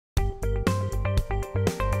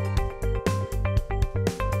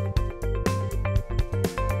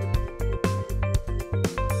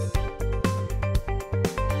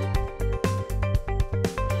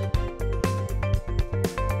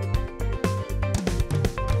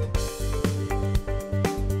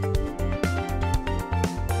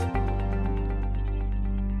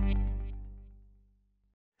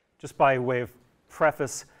just by way of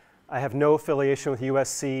preface, I have no affiliation with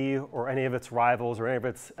USC or any of its rivals or any of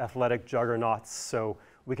its athletic juggernauts, so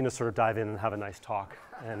we can just sort of dive in and have a nice talk,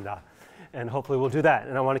 and hopefully we'll do that.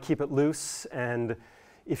 And I want to keep it loose, and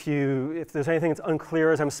if there's anything that's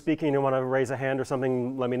unclear as I'm speaking, you want to raise a hand or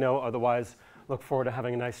something, let me know. Otherwise, look forward to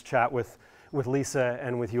having a nice chat with Lisa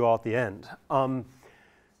and with you all at the end.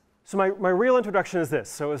 So my real introduction is this.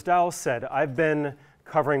 So as Dal said, I've been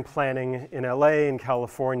covering planning in LA and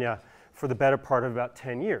California for the better part of about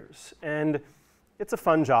 10 years. And it's a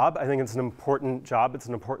fun job. I think it's an important job. It's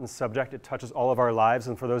an important subject. It touches all of our lives.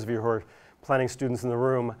 And for those of you who are planning students in the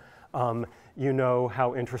room, you know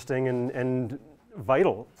how interesting and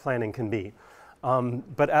vital planning can be.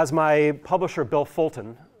 But as my publisher, Bill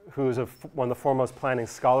Fulton, who's one of the foremost planning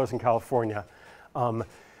scholars in California,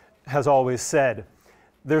 has always said,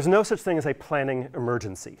 there's no such thing as a planning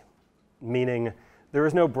emergency, meaning there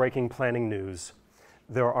is no breaking planning news.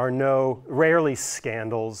 There are rarely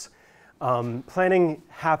scandals. Planning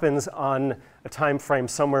happens on a time frame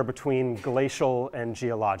somewhere between glacial and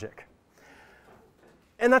geologic.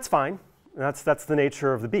 And that's fine. That's the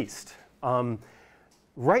nature of the beast.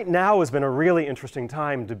 Right now has been a really interesting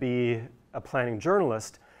time to be a planning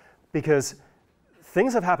journalist because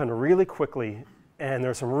things have happened really quickly and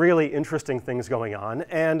there's some really interesting things going on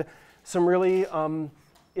and some really,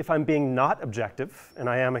 if I'm being not objective, and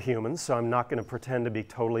I am a human, so I'm not going to pretend to be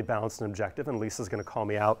totally balanced and objective, and Lisa's going to call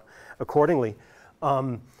me out accordingly.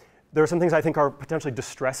 There are some things I think are potentially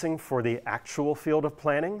distressing for the actual field of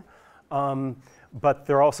planning, but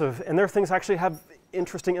there are things that actually have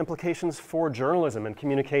interesting implications for journalism and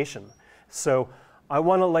communication. So I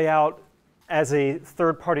want to lay out as a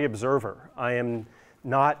third-party observer. I am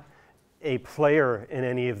not a player in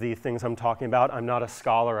any of the things I'm talking about. I'm not a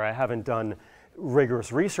scholar. I haven't done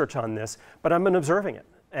rigorous research on this, but I've been observing it.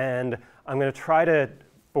 And I'm going to try to,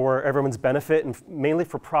 for everyone's benefit and mainly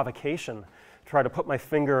for provocation, try to put my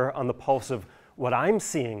finger on the pulse of what I'm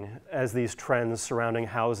seeing as these trends surrounding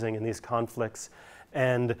housing and these conflicts,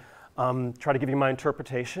 and try to give you my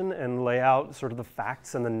interpretation and lay out sort of the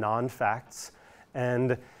facts and the non-facts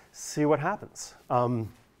and see what happens.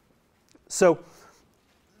 So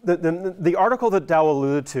the article that Dow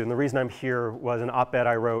alluded to, and the reason I'm here, was an op-ed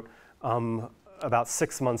I wrote about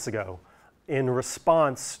 6 months ago in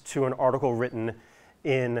response to an article written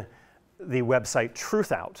in the website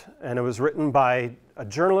Truthout. And it was written by a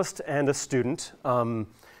journalist and a student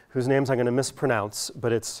whose names I'm going to mispronounce,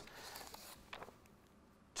 but it's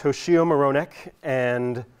Toshio Moronek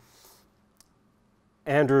and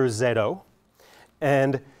Andrew Zedo.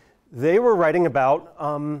 And they were writing about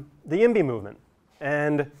the YIMBY movement.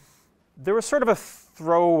 And there was sort of a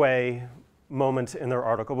throwaway moment in their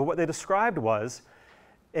article, but what they described was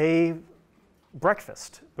a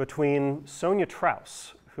breakfast between Sonia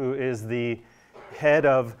Traus, who is the head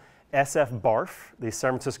of SF-BARF, the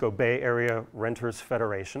San Francisco Bay Area Renters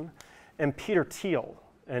Federation, and Peter Thiel.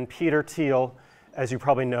 And Peter Thiel, as you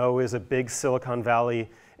probably know, is a big Silicon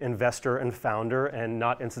Valley investor and founder, and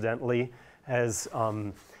not incidentally has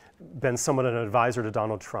been somewhat an advisor to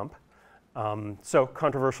Donald Trump. So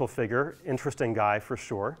controversial figure, interesting guy for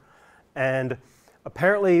sure. And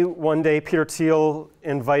apparently one day Peter Thiel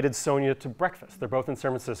invited Sonia to breakfast. They're both in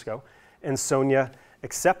San Francisco, and Sonia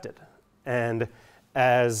accepted. And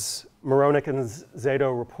as Moronek and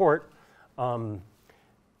Zedo report,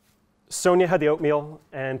 Sonia had the oatmeal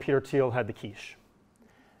and Peter Thiel had the quiche.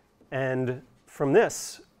 And from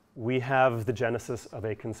this, we have the genesis of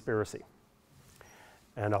a conspiracy.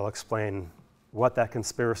 And I'll explain what that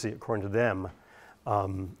conspiracy, according to them,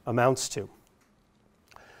 amounts to.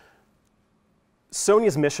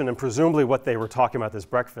 Sonia's mission, and presumably what they were talking about this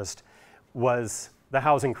breakfast, was the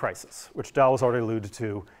housing crisis, which Dal has already alluded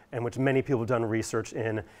to, and which many people have done research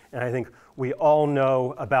in. And I think we all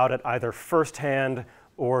know about it either firsthand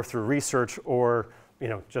or through research or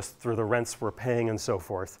just through the rents we're paying and so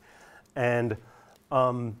forth. And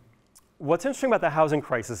what's interesting about the housing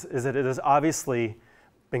crisis is that it has obviously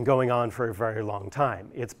been going on for a very long time.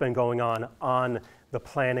 It's been going on the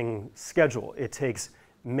planning schedule. It takes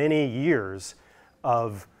many years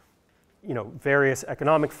of various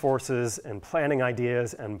economic forces and planning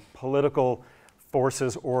ideas and political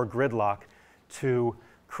forces or gridlock to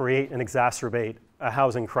create and exacerbate a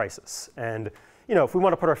housing crisis. And if we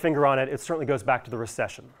want to put our finger on it, it certainly goes back to the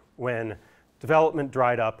recession, when development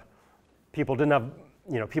dried up, people didn't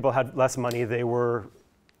have, people had less money, they were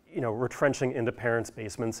retrenching into parents'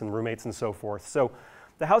 basements and roommates and so forth. So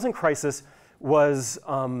the housing crisis was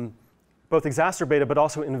both exacerbated but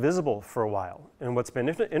also invisible for a while. And what's been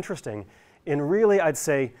interesting, in really, I'd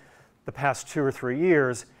say, the past 2 or 3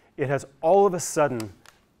 years, it has all of a sudden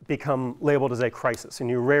become labeled as a crisis, and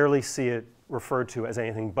you rarely see it referred to as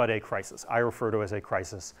anything but a crisis. I refer to it as a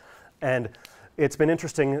crisis. And it's been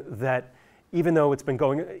interesting that even though it's been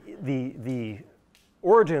going, the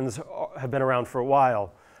origins have been around for a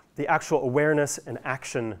while, the actual awareness and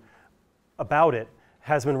action about it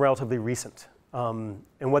has been relatively recent. And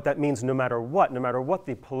what that means, no matter what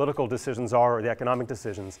the political decisions are or the economic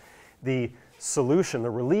decisions, the solution, the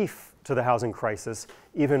relief to the housing crisis,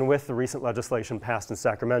 even with the recent legislation passed in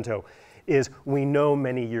Sacramento, is we know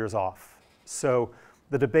many years off. So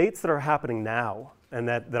the debates that are happening now, and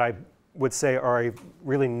that I would say are a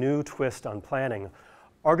really new twist on planning,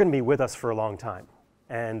 are going to be with us for a long time.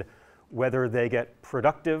 And whether they get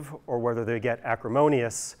productive or whether they get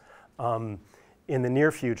acrimonious in the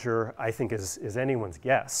near future, I think is anyone's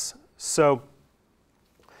guess. So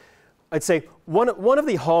I'd say one of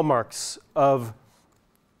the hallmarks of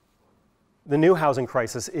the new housing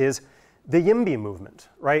crisis is the YIMBY movement,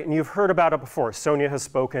 right? And you've heard about it before. Sonia has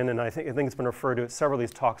spoken, and I think it's been referred to at several of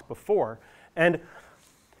these talks before. And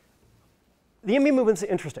the YIMBY movement's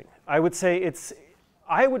interesting. I would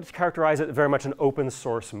characterize it very much an open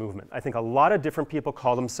source movement. I think a lot of different people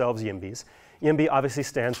call themselves YIMBYs. YIMBY obviously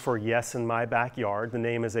stands for Yes in My Backyard. The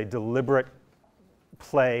name is a deliberate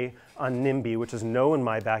play on NIMBY, which is No in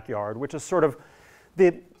My Backyard, which is sort of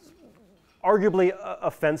the arguably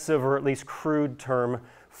offensive or at least crude term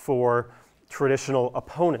for traditional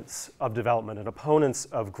opponents of development and opponents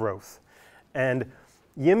of growth. And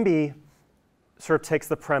YIMBY sort of takes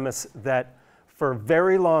the premise that for a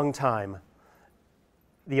very long time,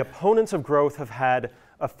 the opponents of growth have had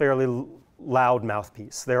a fairly loud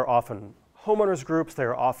mouthpiece. They're often homeowners groups,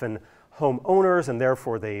 they're often homeowners, and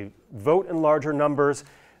therefore they vote in larger numbers.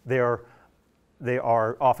 They are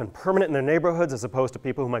often permanent in their neighborhoods as opposed to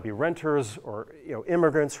people who might be renters or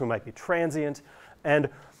immigrants who might be transient. And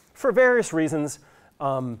for various reasons,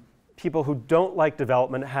 people who don't like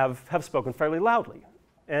development have spoken fairly loudly.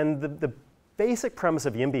 And the basic premise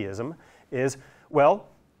of YIMBYism is, well,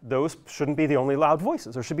 those shouldn't be the only loud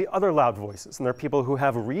voices. There should be other loud voices. And there are people who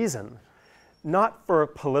have reason, not for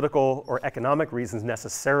political or economic reasons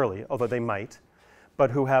necessarily, although they might, but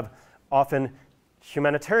who have often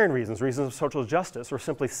humanitarian reasons, reasons of social justice, or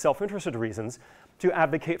simply self-interested reasons to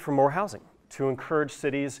advocate for more housing, to encourage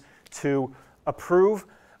cities to approve,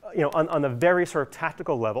 on the very sort of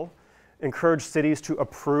tactical level, encourage cities to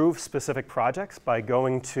approve specific projects by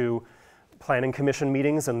going to planning commission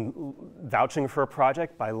meetings and vouching for a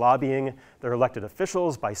project, by lobbying their elected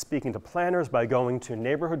officials, by speaking to planners, by going to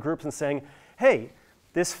neighborhood groups and saying, hey,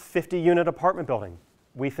 this 50-unit apartment building,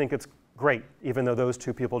 we think it's great, even though those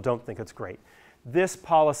two people don't think it's great. This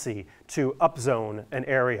policy to upzone an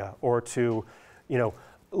area or to,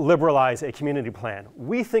 liberalize a community plan,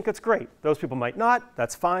 we think it's great. Those people might not,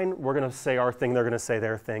 that's fine. We're going to say our thing, they're going to say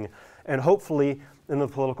their thing. And hopefully, in the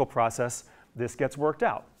political process, this gets worked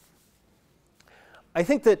out. I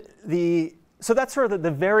think that so that's sort of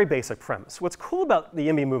the very basic premise. What's cool about the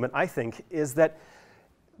YIMBY movement, I think, is that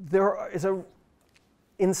there is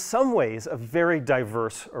in some ways, a very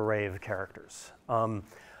diverse array of characters.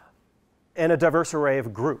 And a diverse array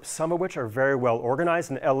of groups, some of which are very well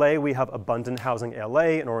organized. In LA, we have Abundant Housing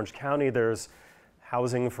LA. In Orange County, there's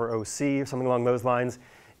Housing for OC, something along those lines.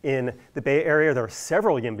 In the Bay Area, there are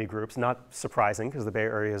several YIMBY groups, not surprising, because the Bay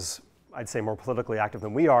Area is, I'd say, more politically active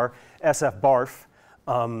than we are. SF BARF,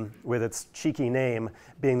 with its cheeky name,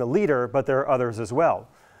 being the leader, but there are others as well.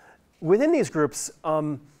 Within these groups,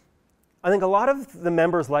 I think a lot of the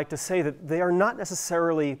members like to say that they are not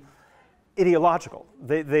necessarily ideological.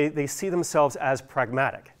 They see themselves as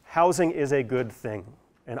pragmatic. Housing is a good thing.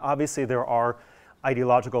 And obviously there are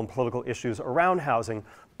ideological and political issues around housing,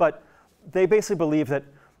 but they basically believe that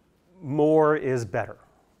more is better,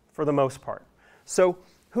 for the most part. So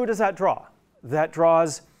who does that draw? That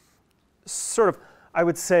draws sort of, I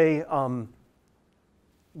would say,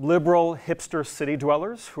 liberal hipster city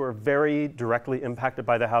dwellers who are very directly impacted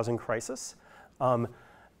by the housing crisis.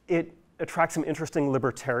 It attracts some interesting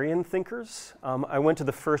libertarian thinkers. I went to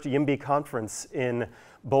the first YIMBY conference in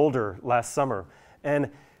Boulder last summer,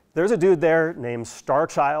 and there's a dude there named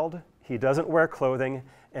Starchild. He doesn't wear clothing,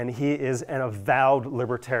 and he is an avowed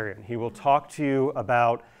libertarian. He will talk to you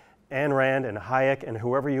about Ayn Rand and Hayek and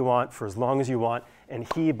whoever you want for as long as you want, and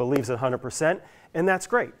he believes it 100%, and that's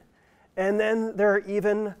great. And then there are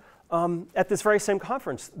even, at this very same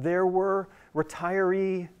conference, there were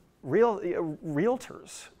retiree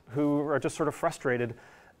realtors who are just sort of frustrated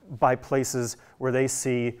by places where they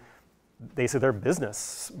see their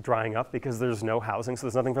business drying up because there's no housing, so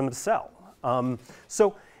there's nothing for them to sell. And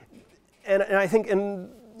I think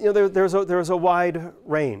there's a wide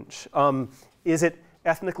range. Is it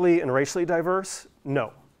ethnically and racially diverse?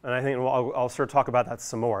 No. And I think I'll sort of talk about that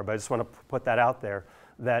some more, but I just want to put that out there,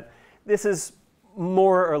 that this is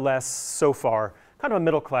more or less, so far, kind of a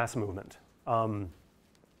middle-class movement. But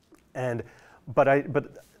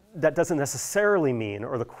that doesn't necessarily mean,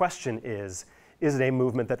 or the question is it a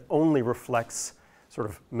movement that only reflects sort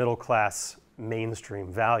of middle-class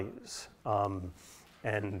mainstream values?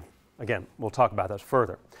 And again, we'll talk about that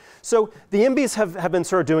further. So the YIMBYs have been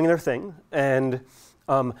sort of doing their thing, and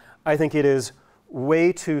I think it is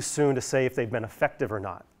way too soon to say if they've been effective or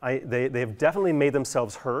not. They have definitely made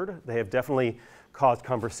themselves heard. They have definitely caused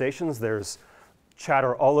conversations. There's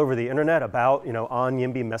chatter all over the internet about, on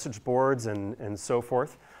YIMBY message boards and so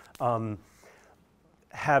forth.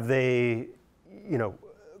 Have they,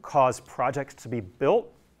 caused projects to be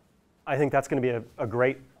built? I think that's going to be a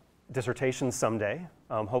great dissertation someday,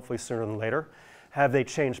 hopefully sooner than later. Have they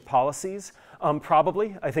changed policies?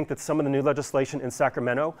 Probably. I think that some of the new legislation in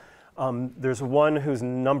Sacramento, there's one whose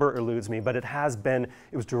number eludes me, but it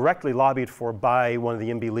was directly lobbied for by one of the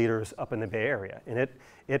YIMBY leaders up in the Bay Area, and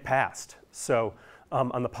it passed. So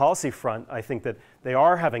on the policy front, I think that they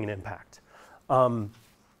are having an impact.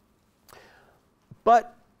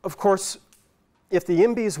 But of course, if the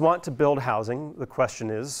YIMBYs want to build housing, the question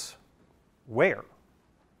is, where?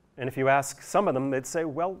 And if you ask some of them, they'd say,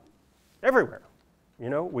 well, everywhere.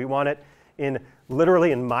 We want it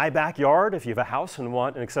literally in my backyard. If you have a house and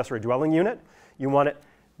want an accessory dwelling unit, you want it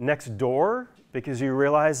next door because you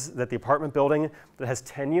realize that the apartment building that has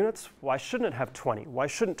 10 units, why shouldn't it have 20? Why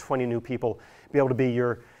shouldn't 20 new people be able to be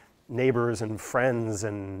your neighbors and friends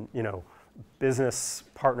and, business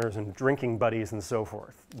partners and drinking buddies and so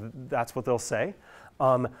forth? That's what they'll say.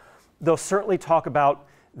 They'll certainly talk about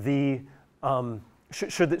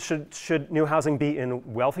should new housing be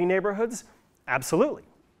in wealthy neighborhoods? Absolutely.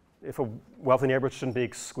 If a wealthy neighborhood shouldn't be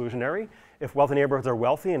exclusionary. If wealthy neighborhoods are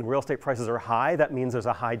wealthy and real estate prices are high, that means there's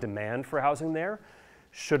a high demand for housing there.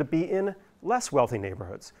 Should it be in less wealthy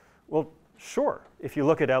neighborhoods? Well, sure. If you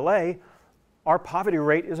look at LA, our poverty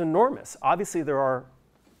rate is enormous. Obviously, there are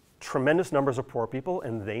tremendous numbers of poor people,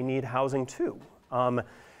 and they need housing too.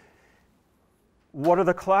 What are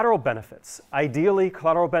the collateral benefits? Ideally,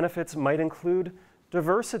 collateral benefits might include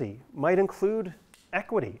diversity, might include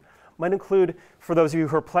equity, might include, for those of you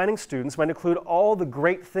who are planning students, might include all the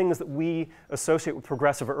great things that we associate with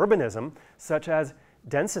progressive urbanism, such as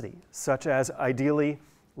density, such as ideally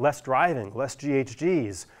less driving, less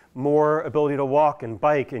GHGs, more ability to walk and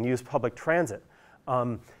bike and use public transit.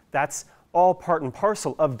 That's all part and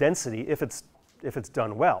parcel of density if it's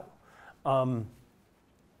done well.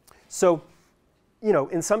 So,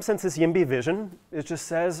 in some sense, this YIMBY vision, it just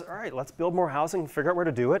says, all right, let's build more housing, figure out where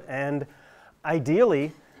to do it, and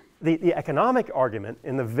ideally, the economic argument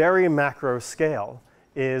in the very macro scale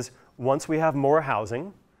is once we have more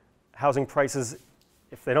housing prices,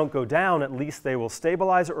 if they don't go down, at least they will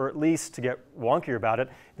stabilize, or at least, to get wonkier about it,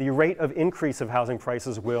 the rate of increase of housing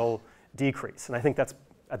prices will decrease. And I think that's,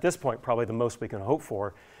 at this point, probably the most we can hope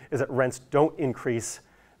for, is that rents don't increase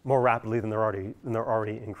more rapidly than they're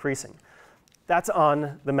already increasing. That's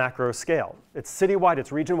on the macro scale. It's citywide,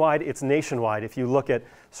 it's region-wide, it's nationwide. If you look at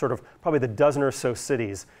sort of probably the dozen or so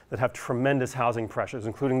cities that have tremendous housing pressures,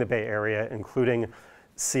 including the Bay Area, including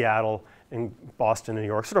Seattle, and Boston, New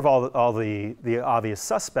York, sort of all the obvious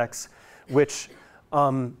suspects, which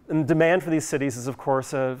and demand for these cities is, of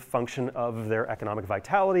course, a function of their economic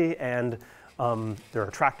vitality and their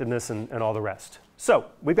attractiveness and all the rest. So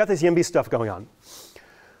we've got this YIMBY stuff going on.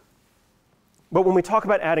 But when we talk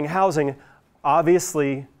about adding housing,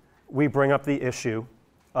 obviously, we bring up the issue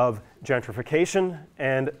of gentrification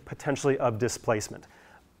and potentially of displacement.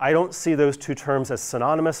 I don't see those two terms as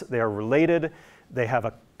synonymous. They are related. They have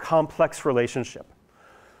a complex relationship.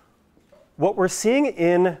 What we're seeing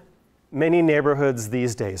in many neighborhoods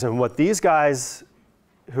these days, and what these guys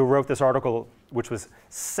who wrote this article, which was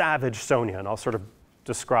Savage Sonia, and I'll sort of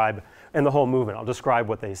describe, and the whole movement, I'll describe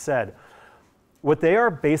what they said. What they are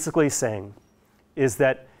basically saying is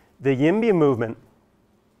that the YIMBY movement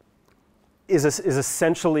is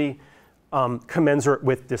essentially commensurate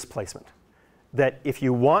with displacement. That if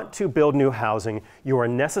you want to build new housing, you are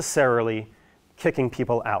necessarily kicking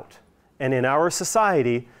people out. And in our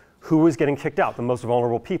society, who is getting kicked out? The most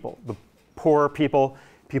vulnerable people, the poor people,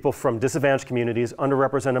 people from disadvantaged communities,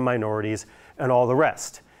 underrepresented minorities, and all the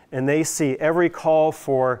rest. And they see every call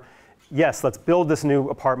for, yes, let's build this new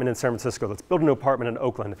apartment in San Francisco, let's build a new apartment in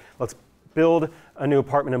Oakland, let's build a new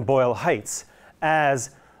apartment in Boyle Heights,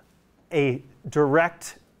 as a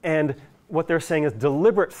direct and what they're saying is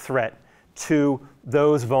deliberate threat to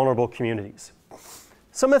those vulnerable communities.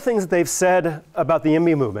 Some of the things that they've said about the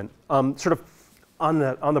YIMBY movement, sort of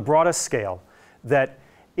on the broadest scale, that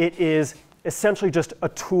it is essentially just a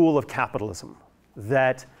tool of capitalism,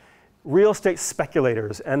 that real estate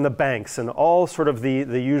speculators and the banks and all sort of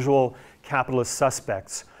the usual capitalist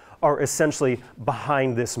suspects are essentially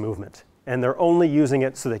behind this movement. And they're only using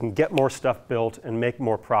it so they can get more stuff built and make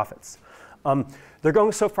more profits. They're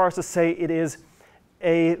going so far as to say it is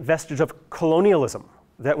a vestige of colonialism,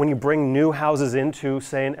 that when you bring new houses into,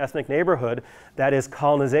 say, an ethnic neighborhood, that is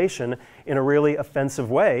colonization in a really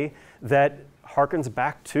offensive way that harkens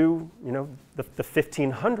back to, you know, the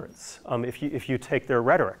 1500s, if you take their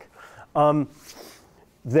rhetoric.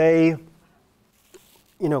 They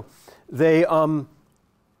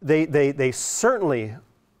certainly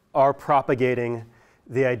are propagating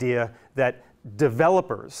the idea that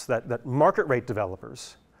developers, that market rate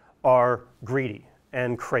developers, are greedy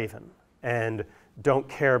and craven and don't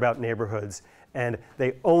care about neighborhoods, and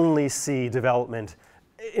they only see development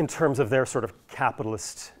in terms of their sort of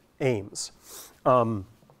capitalist aims.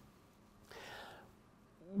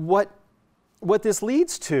 What this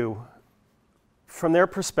leads to, from their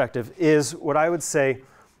perspective, is what I would say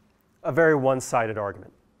a very one-sided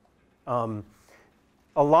argument. A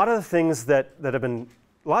lot of the things that have been,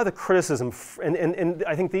 a lot of the criticism, and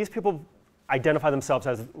I think these people identify themselves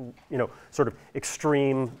as, you know, sort of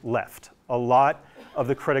extreme left. A lot of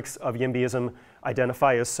the critics of YIMBYism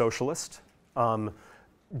identify as socialist,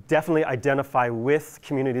 definitely identify with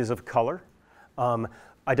communities of color,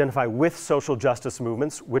 identify with social justice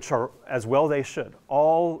movements, which are, as well they should,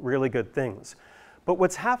 all really good things. But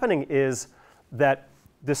what's happening is that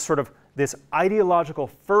this ideological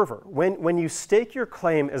fervor, when you stake your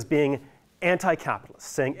claim as being anti-capitalist,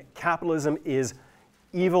 saying capitalism is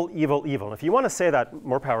evil, evil, evil. And if you want to say that,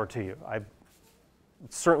 more power to you. It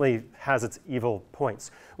certainly has its evil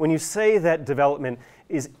points. When you say that development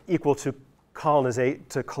is equal to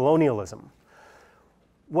colonialism,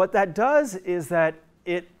 what that does is that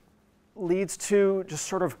it leads to just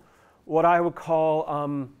sort of what I would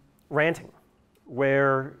call ranting,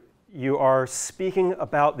 where you are speaking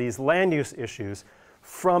about these land use issues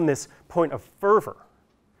from this point of fervor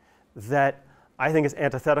that I think is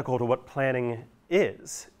antithetical to what planning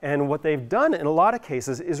is. And what they've done in a lot of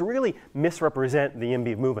cases is really misrepresent the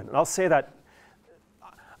YIMBY movement. And I'll say that,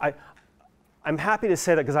 I'm happy to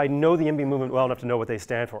say that because I know the YIMBY movement well enough to know what they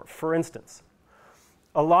stand for. For instance,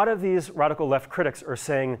 a lot of these radical left critics are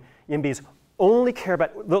saying YIMBYs only care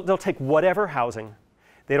about, they'll take whatever housing.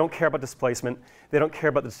 They don't care about displacement. They don't care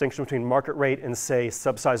about the distinction between market rate and, say,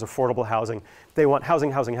 subsidized affordable housing. They want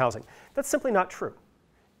housing, housing, housing. That's simply not true.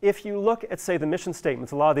 If you look at, say, the mission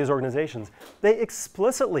statements, a lot of these organizations, they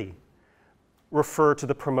explicitly refer to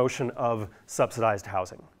the promotion of subsidized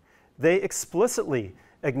housing. They explicitly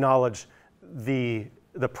acknowledge the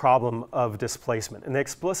problem of displacement, and they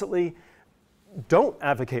explicitly don't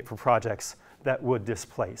advocate for projects that would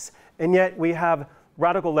displace. And yet we have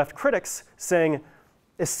radical left critics saying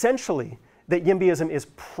essentially that YIMBYism is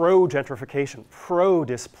pro-gentrification,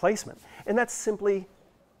 pro-displacement, and that's simply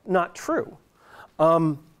not true.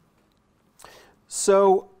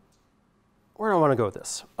 So where do I want to go with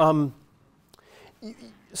this?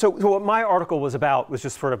 So what my article was about was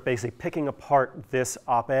just sort of basically picking apart this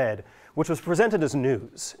op-ed, which was presented as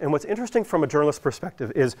news. And what's interesting from a journalist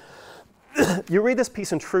perspective is you read this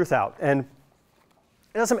piece in Truth Out, and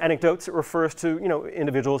it has some anecdotes. It refers to, you know,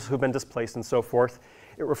 individuals who've been displaced and so forth.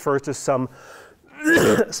 It refers to some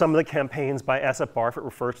of the campaigns by SF Barf. It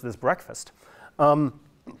refers to this breakfast. But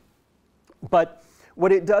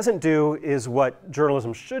what it doesn't do is what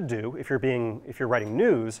journalism should do if you're writing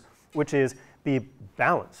news, which is be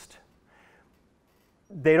balanced.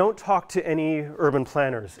 They don't talk to any urban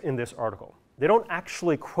planners in this article. They don't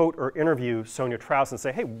actually quote or interview Sonia Trauss and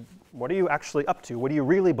say, hey, what are you actually up to? What do you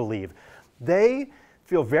really believe? They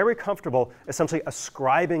feel very comfortable essentially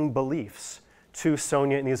ascribing beliefs to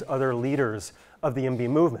Sonia and these other leaders of the YIMBY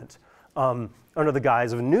movement under the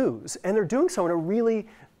guise of news. And they're doing so in a really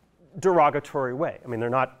derogatory way. I mean, they're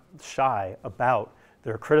not shy about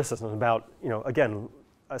their criticism, about, you know, again,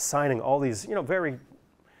 assigning all these, you know, very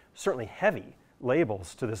certainly heavy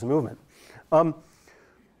labels to this movement.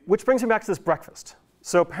 Which brings me back to this breakfast.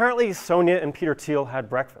 So apparently Sonia and Peter Thiel had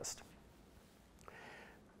breakfast.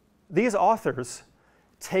 These authors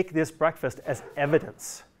take this breakfast as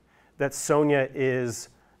evidence that Sonia is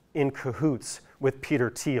in cahoots with Peter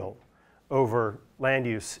Thiel over land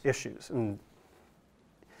use issues. And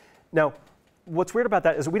now, what's weird about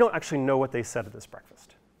that is we don't actually know what they said at this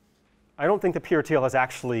breakfast. I don't think that Peter Thiel has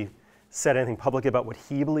actually said anything publicly about what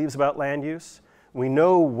he believes about land use. We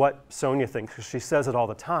know what Sonia thinks because she says it all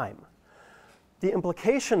the time. The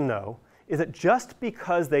implication, though, is that just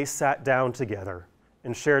because they sat down together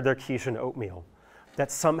and shared their quiche and oatmeal,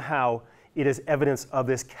 that somehow it is evidence of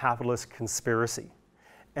this capitalist conspiracy,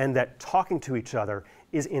 and that talking to each other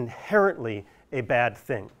is inherently a bad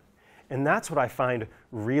thing. And that's what I find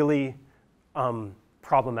really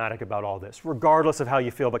problematic about all this, regardless of how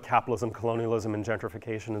you feel about capitalism, colonialism, and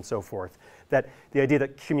gentrification, and so forth. That the idea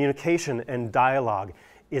that communication and dialogue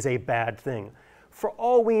is a bad thing. For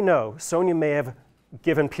all we know, Sonia may have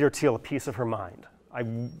given Peter Thiel a piece of her mind. I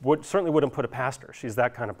certainly wouldn't put it past her. She's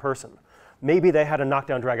that kind of person. Maybe they had a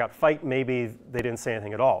knockdown, drag-out fight. Maybe they didn't say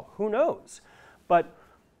anything at all. Who knows? But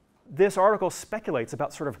this article speculates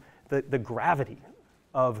about sort of the gravity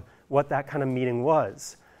of what that kind of meeting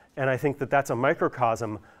was. And I think that that's a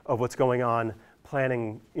microcosm of what's going on,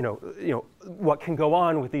 planning, what can go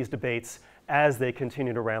on with these debates as they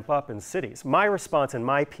continue to ramp up in cities. My response in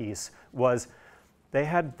my piece was they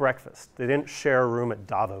had breakfast. They didn't share a room at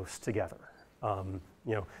Davos together.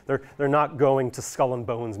 They're not going to Skull and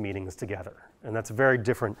Bones meetings together, and that's a very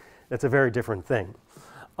different thing.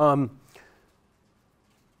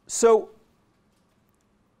 So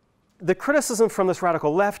the criticism from this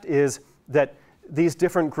radical left is that these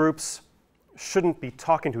different groups shouldn't be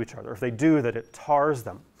talking to each other. If they do, that it tars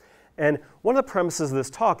them. And one of the premises of this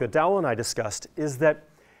talk that Dowell and I discussed is that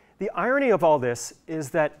the irony of all this is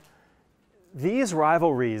that these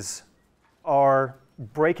rivalries are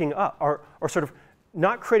breaking up, are sort of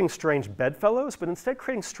not creating strange bedfellows, but instead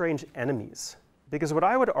creating strange enemies. Because what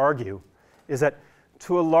I would argue is that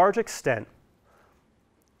to a large extent,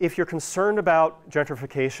 if you're concerned about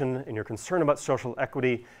gentrification, and you're concerned about social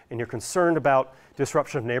equity, and you're concerned about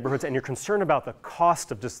disruption of neighborhoods, and you're concerned about the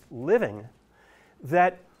cost of just living,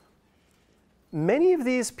 that many of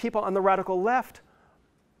these people on the radical left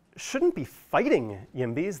shouldn't be fighting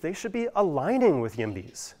YIMBYs, they should be aligning with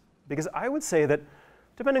YIMBYs. Because I would say that,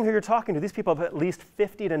 depending on who you're talking to, these people have at least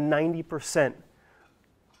 50 to 90%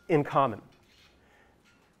 in common.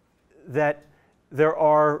 That there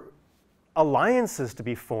are alliances to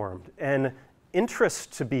be formed and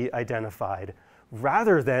interests to be identified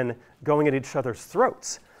rather than going at each other's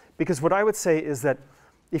throats. Because what I would say is that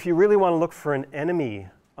if you really want to look for an enemy,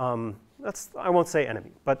 I won't say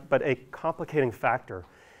enemy, but a complicating factor,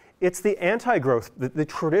 it's the anti-growth, the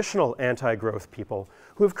traditional anti-growth people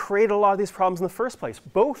who have created a lot of these problems in the first place,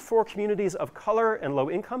 both for communities of color and low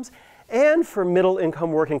incomes and for middle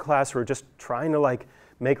income working class who are just trying to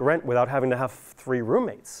make rent without having to have 3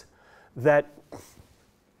 roommates. That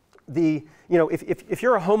if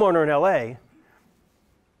you're a homeowner in LA,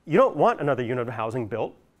 you don't want another unit of housing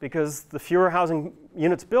built because the fewer housing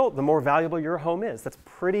units built, the more valuable your home is. That's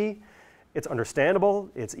it's understandable,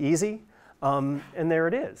 it's easy, and there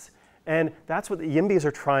it is. And that's what the YIMBYs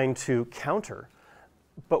are trying to counter.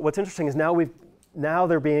 But what's interesting is now they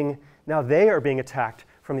are being attacked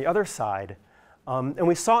from the other side. And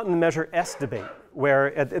we saw it in the Measure S debate, where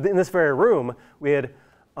in this very room, we had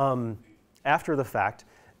after the fact,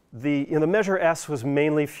 the Measure S was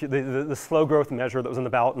mainly the slow growth measure that was on the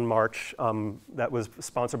ballot in March that was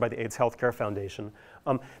sponsored by the AIDS Healthcare Foundation.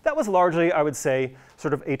 That was largely, I would say,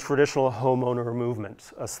 sort of a traditional homeowner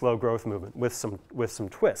movement, a slow growth movement with some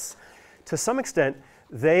twists. To some extent,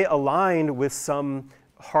 they aligned with some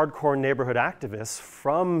hardcore neighborhood activists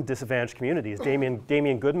from disadvantaged communities,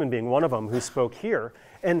 Damian Goodman being one of them, who spoke here.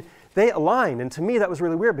 And they aligned, and to me that was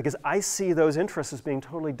really weird because I see those interests as being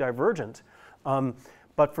totally divergent.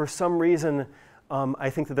 But for some reason, I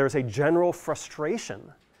think that there's a general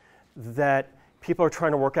frustration that people are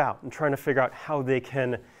trying to work out and trying to figure out how they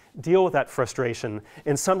can deal with that frustration.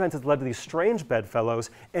 And sometimes it's led to these strange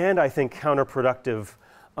bedfellows and I think counterproductive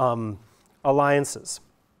alliances.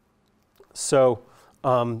 So,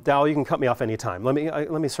 Dal, you can cut me off anytime. Let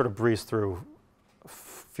me sort of breeze through a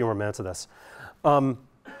few more minutes of this.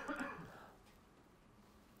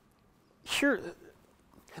 Here,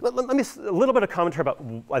 let me a little bit of commentary about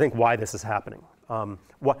I think why this is happening.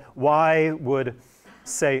 Why would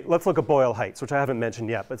say let's look at Boyle Heights, which I haven't mentioned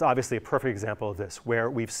yet, but it's obviously a perfect example of this, where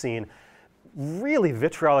we've seen really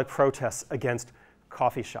vitriolic protests against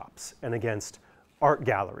coffee shops and against art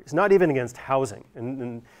galleries, not even against housing,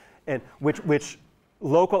 and which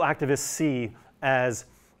local activists see as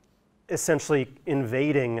essentially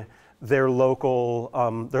invading their local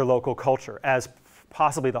culture, as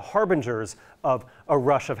possibly the harbingers of a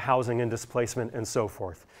rush of housing and displacement and so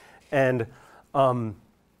forth. And I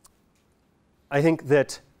think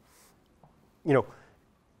that,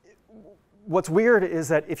 what's weird is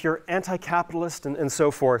that if you're anti-capitalist and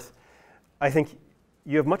so forth, I think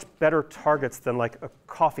you have much better targets than like a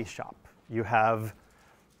coffee shop. You have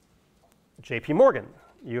JP Morgan,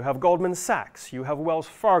 you have Goldman Sachs, you have Wells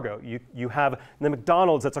Fargo, you have the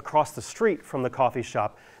McDonald's that's across the street from the coffee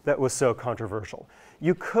shop that was so controversial.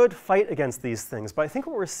 You could fight against these things, but I think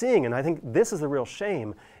what we're seeing, and I think this is the real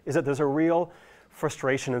shame, is that there's a real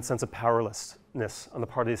frustration and sense of powerlessness on the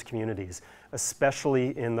part of these communities,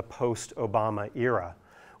 especially in the post-Obama era,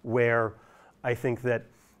 where I think that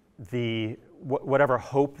whatever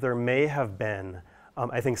hope there may have been,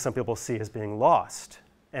 I think some people see as being lost.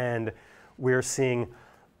 And we're seeing,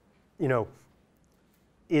 you know,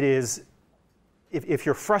 it is, if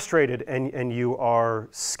you're frustrated and you are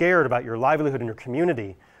scared about your livelihood in your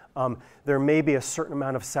community, there may be a certain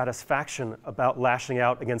amount of satisfaction about lashing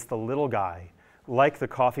out against the little guy, like the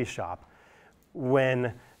coffee shop,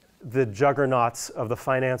 when the juggernauts of the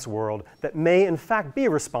finance world that may in fact be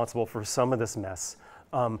responsible for some of this mess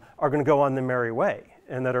are going to go on their merry way,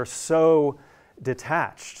 and that are so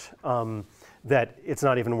detached that it's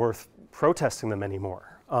not even worth protesting them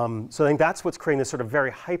anymore. So I think that's what's creating this sort of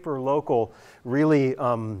very hyper-local, really,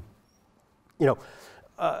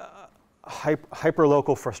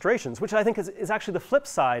 hyper-local frustrations, which I think is actually the flip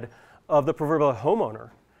side of the proverbial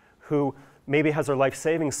homeowner who maybe has their life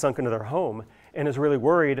savings sunk into their home and is really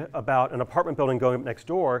worried about an apartment building going up next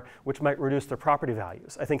door, which might reduce their property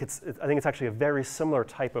values. I think it's actually a very similar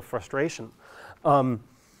type of frustration.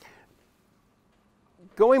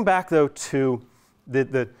 Going back though to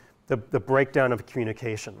the breakdown of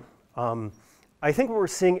communication, I think what we're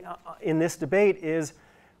seeing in this debate is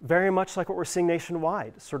very much like what we're seeing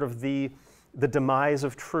nationwide, sort of the demise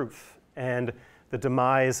of truth and the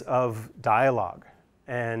demise of dialogue,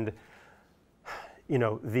 and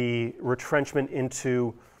the retrenchment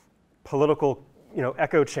into political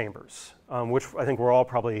echo chambers, which I think we're all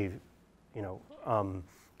probably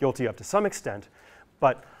guilty of to some extent.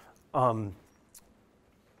 But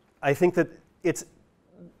I think that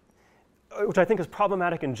which I think is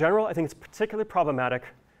problematic in general, I think it's particularly problematic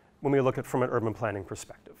when we look at it from an urban planning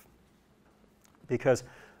perspective. Because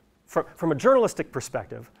from a journalistic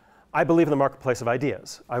perspective, I believe in the marketplace of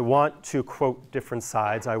ideas. I want to quote different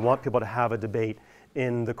sides. I want people to have a debate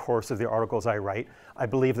in the course of the articles I write. I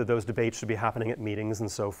believe that those debates should be happening at meetings and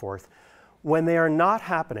so forth. When they are not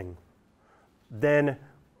happening, then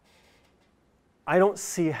I don't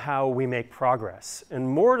see how we make progress. And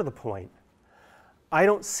more to the point, I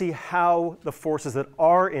don't see how the forces that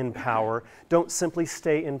are in power don't simply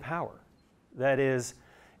stay in power. That is,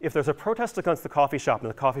 if there's a protest against the coffee shop and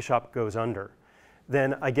the coffee shop goes under,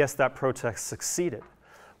 then I guess that protest succeeded.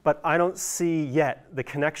 But I don't see yet the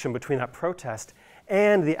connection between that protest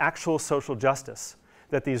and the actual social justice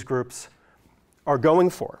that these groups are going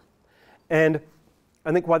for. And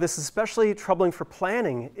I think why this is especially troubling for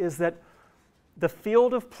planning is that the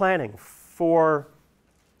field of planning for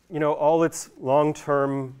all its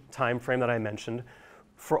long-term time frame that I mentioned,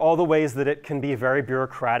 for all the ways that it can be very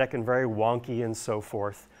bureaucratic and very wonky and so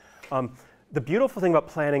forth, the beautiful thing about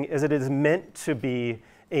planning is it is meant to be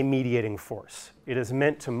a mediating force. It is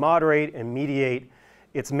meant to moderate and mediate.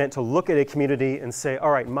 It's meant to look at a community and say,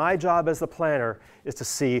 all right, my job as the planner is to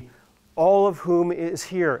see all of whom is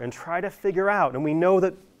here and try to figure out, and we know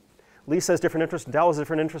that Lisa has different interests, and Dal has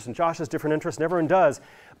different interests, and Josh has different interests, and everyone does.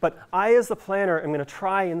 But I, as the planner, am going to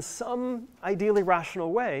try in some ideally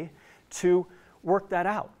rational way to work that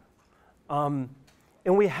out. And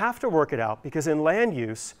we have to work it out because in land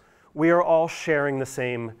use, we are all sharing the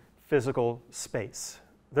same physical space.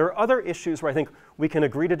 There are other issues where I think we can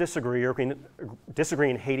agree to disagree, or we can disagree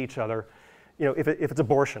and hate each other. If it's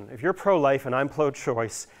abortion, if you're pro-life and I'm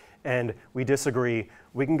pro-choice and we disagree,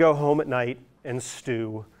 we can go home at night and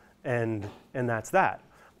stew, and that's that.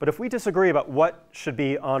 But if we disagree about what should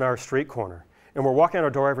be on our street corner, and we're walking out our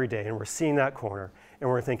door every day and we're seeing that corner, and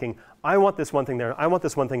we're thinking, I want this one thing there, I want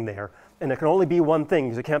this one thing there, and it can only be one thing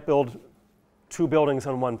because you can't build two buildings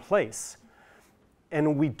on one place,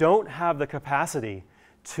 and we don't have the capacity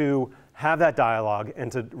to have that dialogue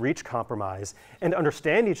and to reach compromise and to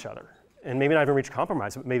understand each other, and maybe not even reach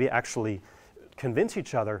compromise, but maybe actually convince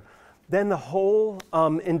each other, then the whole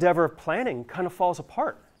endeavor of planning kind of falls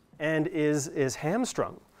apart and is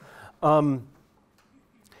hamstrung.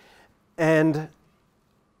 And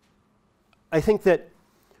I think that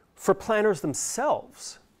for planners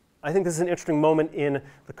themselves, I think this is an interesting moment in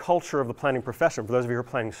the culture of the planning profession, for those of you who are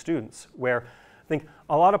planning students, where I think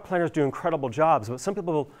a lot of planners do incredible jobs, but some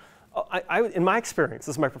people, in my experience,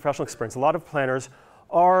 this is my professional experience, a lot of planners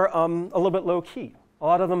are a little bit low-key. A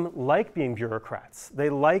lot of them like being bureaucrats. They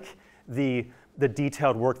like the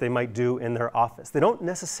detailed work they might do in their office. They don't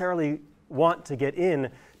necessarily want to get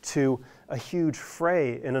into a huge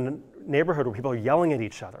fray in a neighborhood where people are yelling at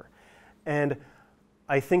each other. And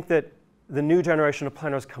I think that the new generation of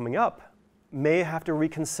planners coming up may have to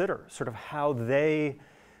reconsider sort of how they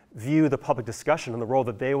view the public discussion and the role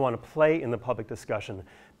that they want to play in the public discussion,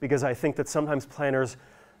 because I think that sometimes planners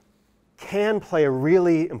can play a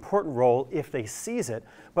really important role if they seize it,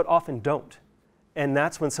 but often don't. And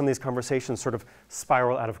that's when some of these conversations sort of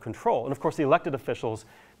spiral out of control. And of course, the elected officials,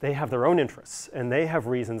 they have their own interests, and they have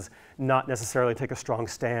reasons not necessarily to take a strong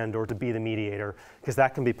stand or to be the mediator, because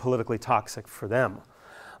that can be politically toxic for them.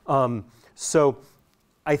 So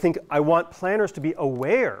I think I want planners to be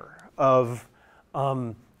aware of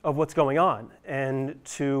what's going on and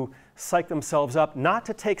to psych themselves up, not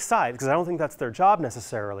to take sides, because I don't think that's their job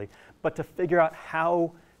necessarily, but to figure out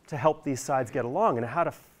how to help these sides get along and how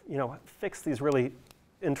to fix these really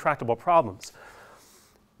intractable problems.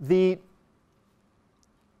 I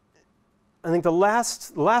think the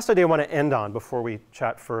last idea I want to end on before we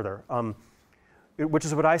chat further, which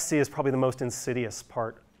is what I see as probably the most insidious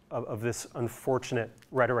part of this unfortunate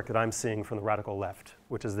rhetoric that I'm seeing from the radical left,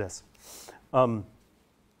 which is this.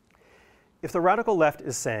 If the radical left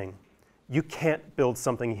is saying, you can't build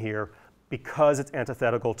something here because it's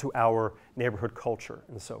antithetical to our neighborhood culture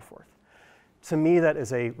and so forth, to me that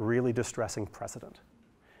is a really distressing precedent.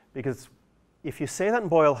 Because if you say that in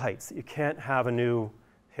Boyle Heights, that you can't have a new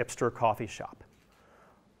hipster coffee shop,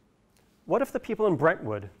 what if the people in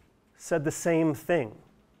Brentwood said the same thing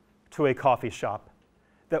to a coffee shop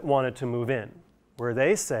that wanted to move in, where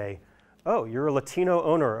they say, oh, you're a Latino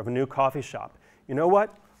owner of a new coffee shop. You know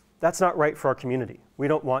what? That's not right for our community. We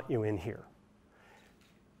don't want you in here.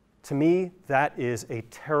 To me, that is a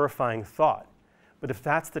terrifying thought. But if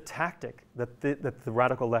that's the tactic that the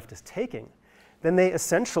radical left is taking, then they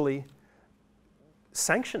essentially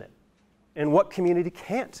sanction it. And what community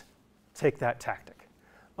can't take that tactic?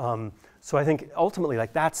 So I think ultimately,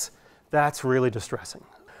 that's really distressing.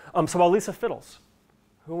 So while Lisa fiddles,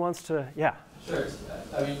 who wants to, yeah? Sure.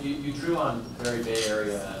 I mean, you drew on very Bay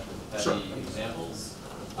Area heavy examples,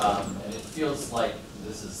 and it feels like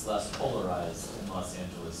this is less polarized in Los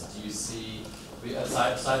Angeles. Do you see,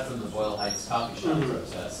 aside from the Boyle Heights coffee shop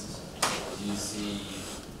protest, do you see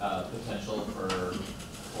potential for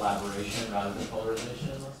collaboration rather than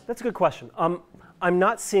polarization? That's a good question. I'm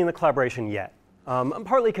not seeing the collaboration yet.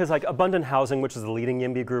 Partly because Abundant Housing, which is the leading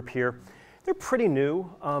YIMBY group here, they're pretty new.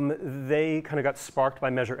 They kind of got sparked by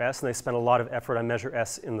Measure S, and they spent a lot of effort on Measure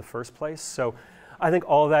S in the first place. So I think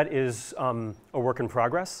all of that is a work in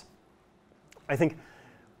progress. I think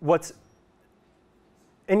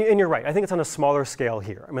and you're right, I think it's on a smaller scale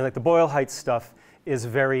here. I mean, the Boyle Heights stuff is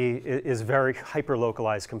very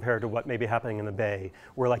hyper-localized compared to what may be happening in the Bay,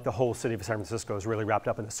 where the whole city of San Francisco is really wrapped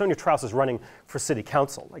up in this. Sonia Trouse is running for city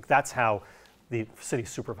council. That's how the city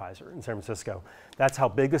supervisor in San Francisco, that's how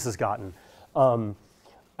big this has gotten. I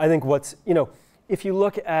think if you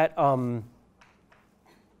look at, what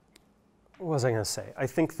was I going to say? I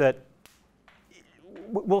think that,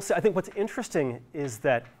 I think what's interesting is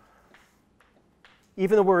that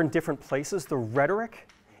even though we're in different places, the rhetoric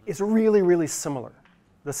is really, really similar.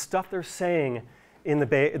 The stuff they're saying in the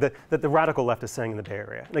Bay, that the radical left is saying in the Bay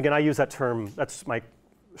Area. And again, I use that term, that's my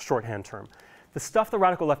shorthand term. The stuff the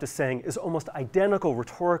radical left is saying is almost identical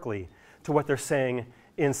rhetorically to what they're saying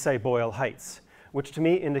in, say, Boyle Heights, which to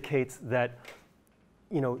me indicates that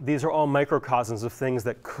these are all microcosms of things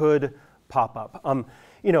that could pop up.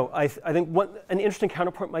 I think an interesting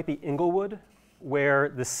counterpoint might be Inglewood, where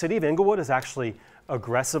the city of Inglewood is actually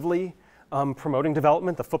aggressively promoting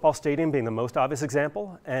development, the football stadium being the most obvious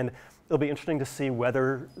example. And it'll be interesting to see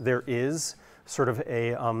whether there is sort of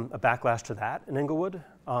a backlash to that in Inglewood.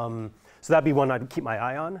 So that'd be one I'd keep my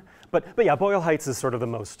eye on. But yeah, Boyle Heights is sort of the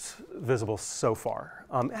most visible so far.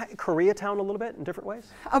 Koreatown a little bit in different ways.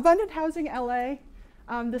 Abundant Housing LA,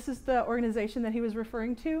 this is the organization that he was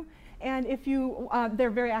referring to. And if you, they're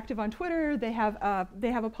very active on Twitter. They have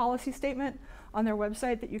a policy statement on their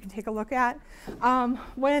website that you can take a look at.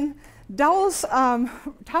 When Dowell's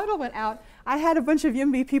title went out, I had a bunch of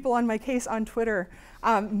YIMBY people on my case on Twitter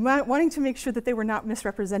wanting to make sure that they were not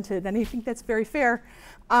misrepresented, and I think that's very fair.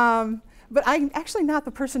 But I'm actually not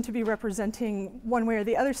the person to be representing one way or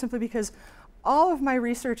the other, simply because all of my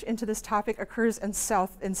research into this topic occurs in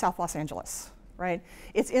South Los Angeles. Right?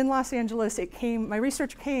 It's in Los Angeles. My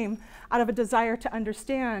research came out of a desire to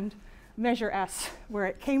understand Measure S, where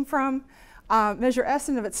it came from. Measure S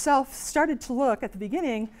in of itself started to look at the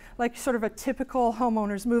beginning like sort of a typical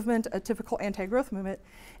homeowners movement, a typical anti-growth movement.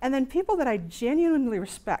 And then people that I genuinely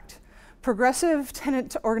respect, progressive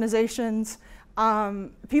tenant organizations,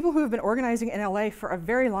 people who have been organizing in LA for a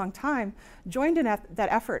very long time, joined in that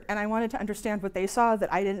effort, and I wanted to understand what they saw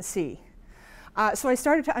that I didn't see. So I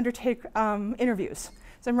started to undertake interviews.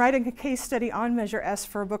 So I'm writing a case study on Measure S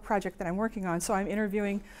for a book project that I'm working on. So I'm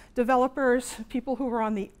interviewing developers, people who were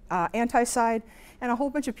on the anti-side, and a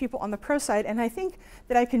whole bunch of people on the pro side. And I think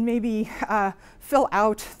that I can maybe fill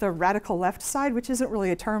out the radical left side, which isn't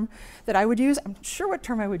really a term that I would use. I'm not sure what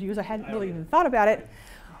term I would use. I hadn't really even thought about it.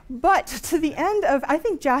 But to the end of, I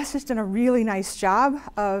think Josh has done a really nice job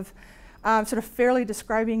of sort of fairly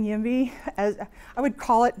describing YIMBY, as I would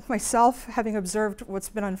call it myself, having observed what's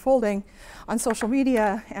been unfolding on social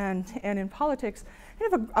media and in politics,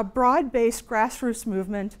 kind of a broad-based grassroots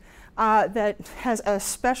movement that has a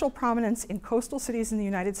special prominence in coastal cities in the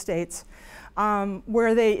United States,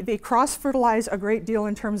 where they cross-fertilize a great deal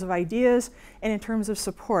in terms of ideas and in terms of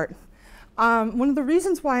support. One of the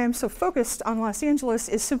reasons why I'm so focused on Los Angeles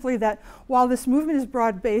is simply that while this movement is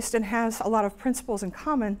broad-based and has a lot of principles in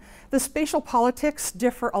common, the spatial politics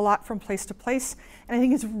differ a lot from place to place, and I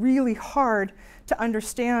think it's really hard to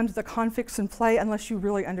understand the conflicts in play unless you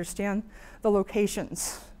really understand the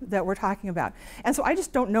locations that we're talking about. And so I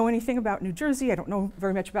just don't know anything about New Jersey. I don't know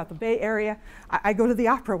very much about the Bay Area. I go to the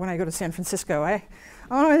opera when I go to San Francisco. I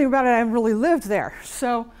don't know anything about it. I haven't really lived there.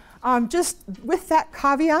 So just with that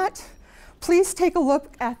caveat, please take a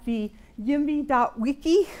look at the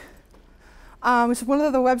YIMBY.wiki, which is one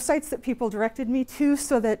of the websites that people directed me to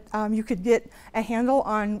so that you could get a handle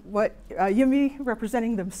on what YIMBY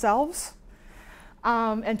representing themselves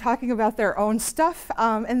and talking about their own stuff.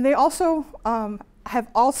 And they also have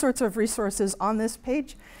all sorts of resources on this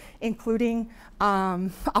page, including a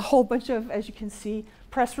whole bunch of, as you can see,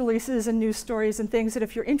 press releases and news stories and things that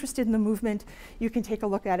if you're interested in the movement, you can take a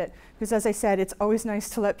look at it. Because as I said, it's always nice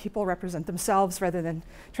to let people represent themselves rather than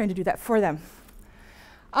trying to do that for them.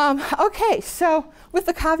 Okay, so with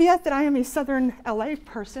the caveat that I am a Southern LA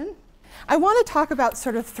person, I want to talk about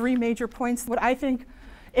sort of three major points, what I think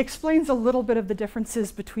explains a little bit of the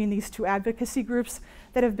differences between these two advocacy groups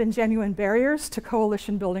that have been genuine barriers to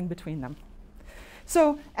coalition building between them.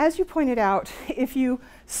 So as you pointed out, if you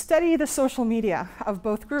study the social media of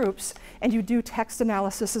both groups and you do text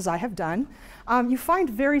analysis as I have done, you find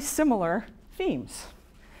very similar themes,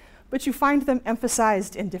 but you find them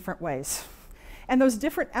emphasized in different ways. And those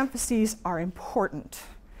different emphases are important,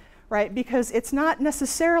 right? Because it's not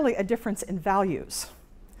necessarily a difference in values.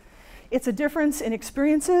 It's a difference in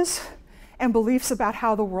experiences and beliefs about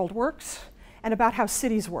how the world works and about how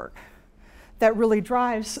cities work that really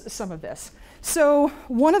drives some of this. So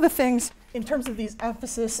one of the things in terms of these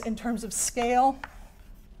emphasis, in terms of scale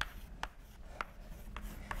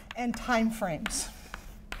and time frames.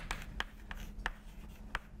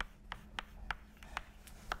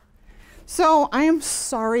 So I am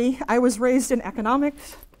sorry, I was raised in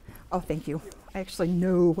economics. Oh, thank you. I actually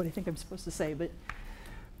know what I think I'm supposed to say, but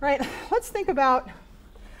right, let's think about,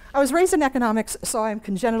 I was raised in economics, so I'm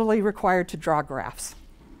congenitally required to draw graphs.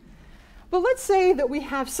 But let's say that we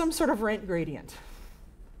have some sort of rent gradient.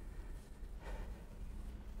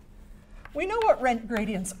 We know what rent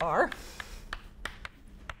gradients are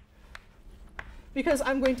because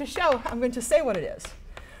I'm going to say what it is.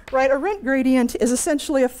 Right, a rent gradient is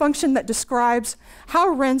essentially a function that describes how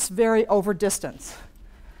rents vary over distance.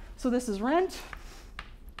 So this is rent,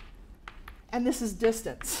 and this is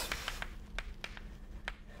distance.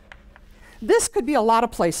 This could be a lot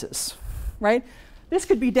of places, right? This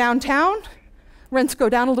could be downtown. Rents go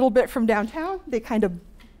down a little bit from downtown. They kind of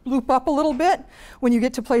loop up a little bit. When you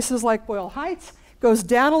get to places like Boyle Heights, goes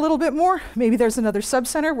down a little bit more. Maybe there's another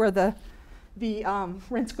subcenter where the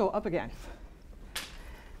rents go up again.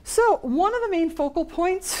 So one of the main focal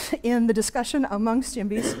points in the discussion amongst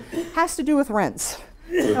YIMBYs has to do with rents.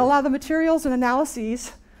 And a lot of the materials and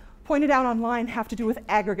analyses pointed out online have to do with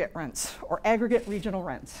aggregate rents or aggregate regional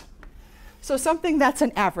rents. So something that's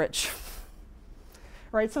an average.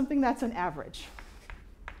 Right, something that's an average.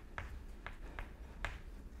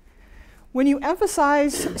 When you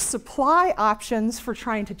emphasize supply options for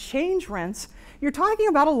trying to change rents, you're talking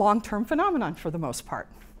about a long-term phenomenon for the most part.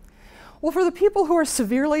 Well, for the people who are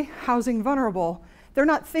severely housing vulnerable, they're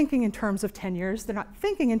not thinking in terms of 10 years, they're not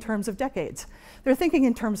thinking in terms of decades, they're thinking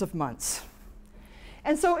in terms of months.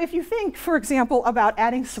 And so if you think, for example, about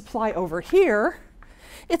adding supply over here,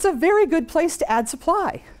 it's a very good place to add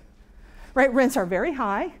supply. Right, rents are very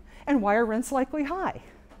high, and why are rents likely high?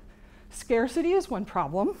 Scarcity is one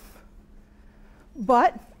problem,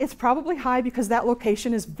 but it's probably high because that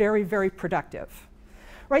location is very, very productive.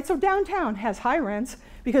 Right, so downtown has high rents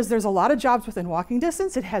because there's a lot of jobs within walking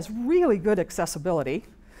distance. It has really good accessibility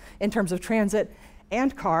in terms of transit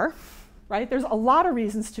and car, right? There's a lot of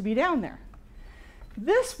reasons to be down there.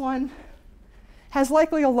 This one has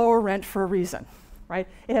likely a lower rent for a reason, right?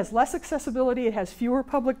 It has less accessibility, it has fewer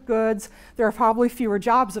public goods, there are probably fewer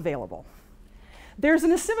jobs available. There's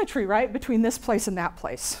an asymmetry, right, between this place and that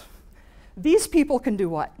place. These people can do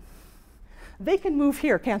what? They can move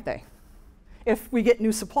here, can't they? If we get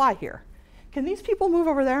new supply here. Can these people move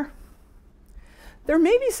over there? There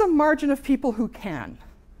may be some margin of people who can,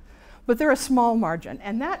 but they're a small margin,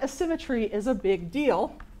 and that asymmetry is a big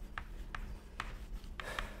deal,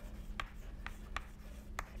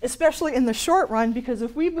 especially in the short run, because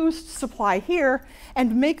if we boost supply here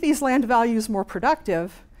and make these land values more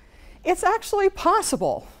productive, it's actually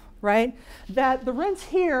possible, right, that the rents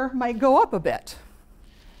here might go up a bit.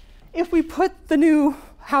 If we put the new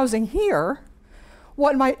housing here,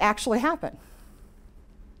 what might actually happen?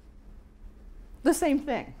 The same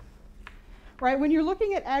thing, right? When you're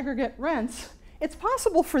looking at aggregate rents, it's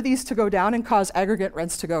possible for these to go down and cause aggregate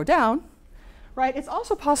rents to go down, right? It's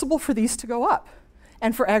also possible for these to go up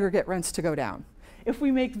and for aggregate rents to go down. If we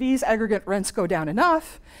make these aggregate rents go down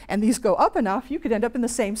enough and these go up enough, you could end up in the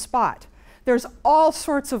same spot. There's all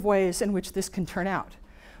sorts of ways in which this can turn out.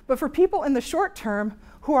 But for people in the short term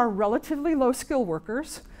who are relatively low skill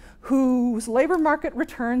workers, whose labor market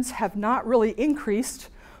returns have not really increased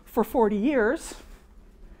for 40 years,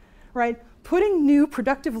 right? Putting new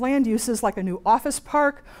productive land uses like a new office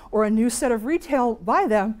park or a new set of retail by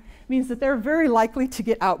them means that they're very likely to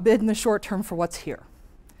get outbid in the short term for what's here.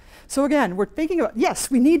 So again, we're thinking about, yes,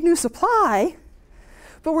 we need new supply,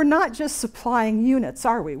 but we're not just supplying units,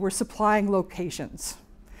 are we? We're supplying locations.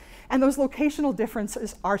 And those locational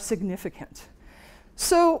differences are significant.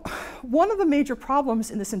 So one of the major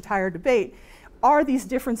problems in this entire debate are these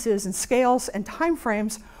differences in scales and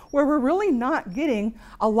timeframes where we're really not getting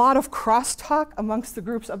a lot of crosstalk amongst the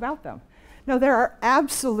groups about them. Now, there are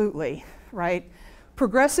absolutely, right,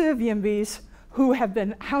 progressive YIMBYs who have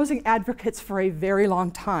been housing advocates for a very long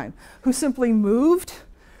time, who simply moved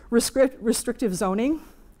restrictive zoning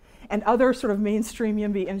and other sort of mainstream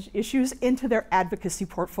YIMBY issues into their advocacy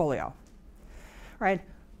portfolio, right?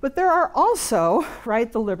 But there are also,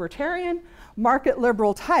 right, the libertarian, market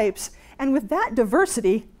liberal types, and with that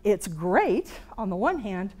diversity, it's great on the one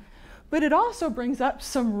hand, but it also brings up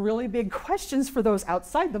some really big questions for those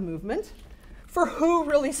outside the movement, for who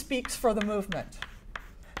really speaks for the movement.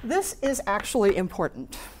 This is actually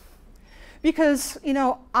important because, you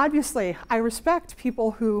know, obviously I respect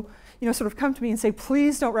people who, you know, sort of come to me and say,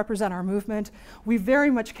 please don't represent our movement. We very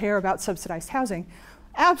much care about subsidized housing.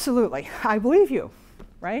 Absolutely, I believe you,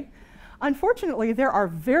 right? Unfortunately, there are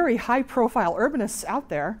very high-profile urbanists out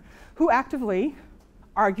there who actively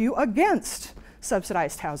argue against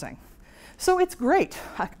subsidized housing. So it's great.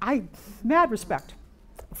 I mad respect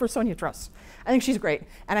for Sonia Truss. I think she's great,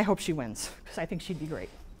 and I hope she wins, because I think she'd be great.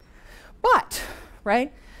 But,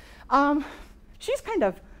 right, she's kind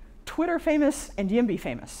of Twitter famous and YIMBY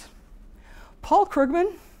famous. Paul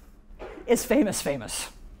Krugman is famous,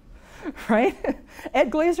 right?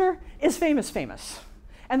 Ed Glazer is famous.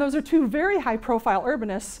 And those are two very high-profile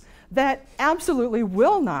urbanists that absolutely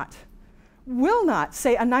will not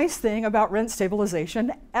say a nice thing about rent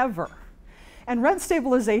stabilization ever. And rent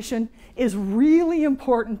stabilization is really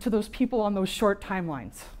important to those people on those short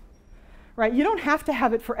timelines, right? You don't have to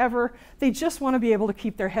have it forever. They just want to be able to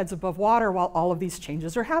keep their heads above water while all of these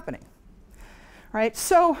changes are happening, right?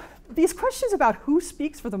 So these questions about who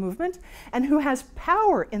speaks for the movement and who has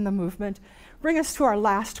power in the movement bring us to our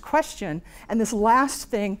last question, and this last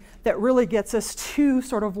thing that really gets us to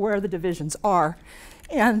sort of where the divisions are.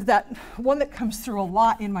 And that one that comes through a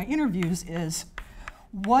lot in my interviews is,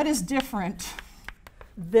 what is different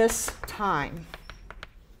this time?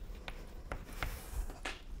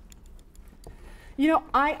 You know,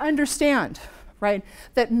 I understand, right,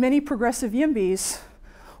 that many progressive YIMBYs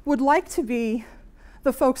would like to be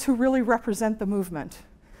the folks who really represent the movement.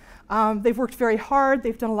 They've worked very hard,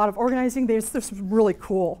 they've done a lot of organizing, there's some really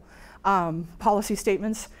cool policy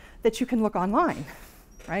statements that you can look online,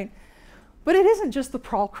 right? But it isn't just the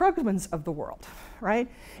Paul Krugmans of the world, right?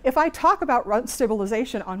 If I talk about rent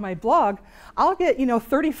stabilization on my blog, I'll get, you know,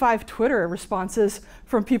 35 Twitter responses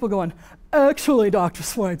from people going, actually, Dr.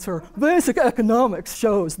 Schweitzer, basic economics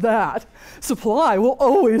shows that supply will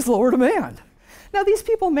always lower demand. Now, these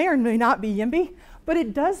people may or may not be YIMBY, but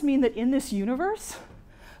it does mean that in this universe,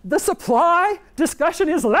 the supply discussion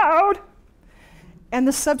is loud, and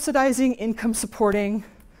the subsidizing, income supporting,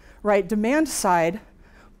 right, demand side,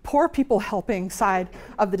 poor people helping side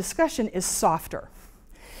of the discussion is softer.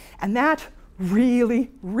 And that really,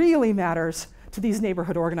 really matters to these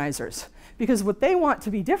neighborhood organizers, because what they want to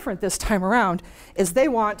be different this time around is they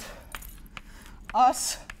want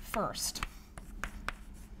us first.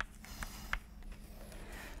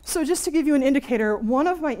 So just to give you an indicator, one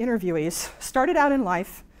of my interviewees started out in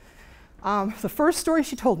life. The first story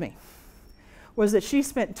she told me was that she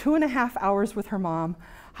spent 2.5 hours with her mom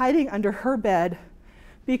hiding under her bed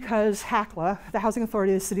because HACLA, the Housing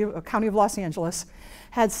Authority of the County of Los Angeles,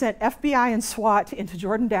 had sent FBI and SWAT into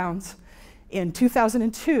Jordan Downs in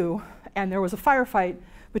 2002, and there was a firefight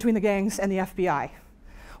between the gangs and the FBI.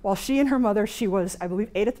 While she and her mother, she was, I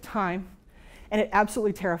believe, 8 at the time, and it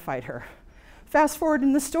absolutely terrified her. Fast forward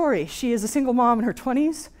in the story, she is a single mom in her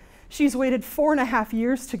 20s. She's waited 4.5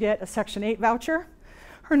 years to get a Section 8 voucher.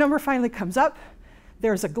 Her number finally comes up.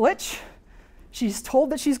 There's a glitch. She's told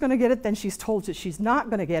that she's going to get it, then she's told that she's not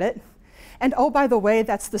going to get it. And oh, by the way,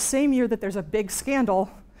 that's the same year that there's a big scandal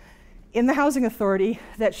in the Housing Authority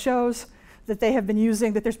that shows that they have been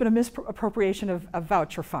using, that there's been a misappropriation of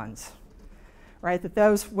voucher funds, right? That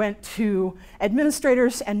those went to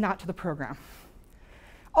administrators and not to the program.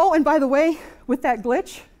 Oh, and by the way, with that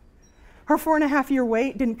glitch, her 4.5-year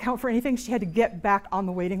wait didn't count for anything. She had to get back on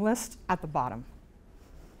the waiting list at the bottom,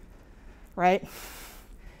 right?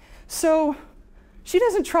 So she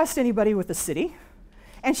doesn't trust anybody with the city,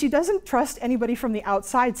 and she doesn't trust anybody from the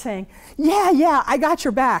outside saying, yeah, I got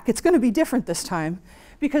your back. It's going to be different this time,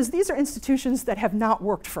 because these are institutions that have not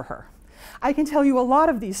worked for her. I can tell you a lot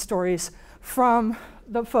of these stories from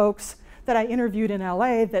the folks that I interviewed in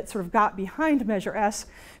LA that sort of got behind Measure S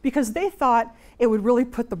because they thought it would really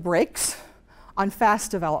put the brakes on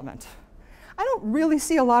fast development. I don't really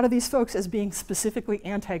see a lot of these folks as being specifically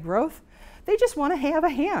anti-growth. They just want to have a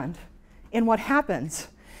hand in what happens.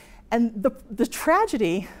 And the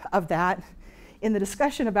tragedy of that in the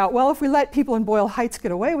discussion about, well, if we let people in Boyle Heights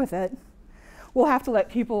get away with it, we'll have to let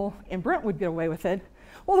people in Brentwood get away with it.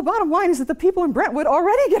 Well, the bottom line is that the people in Brentwood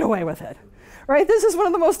already get away with it, right? This is one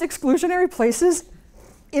of the most exclusionary places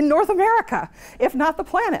in North America, if not the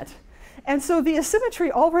planet. And so the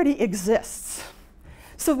asymmetry already exists.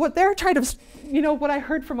 So what they're trying to, what I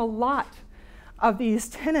heard from a lot of these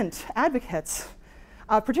tenant advocates,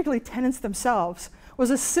 particularly tenants themselves,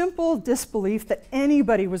 was a simple disbelief that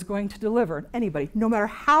anybody was going to deliver, anybody, no matter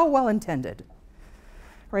how well intended,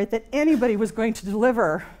 right? That anybody was going to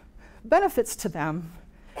deliver benefits to them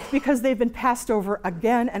because they've been passed over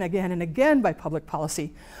again and again and again by public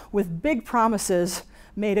policy with big promises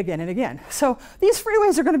made again and again. So these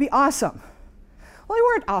freeways are going to be awesome. Well, they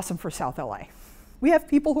weren't awesome for South LA. We have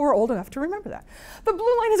people who are old enough to remember that. The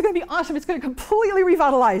Blue Line is going to be awesome. It's going to completely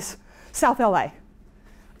revitalize South LA.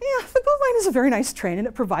 Yeah, the Blue Line is a very nice train and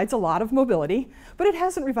it provides a lot of mobility, but it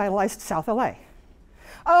hasn't revitalized South LA.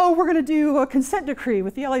 Oh, we're going to do a consent decree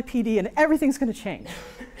with the LAPD and everything's going to change.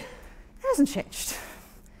 It hasn't changed.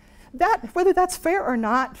 Whether that's fair or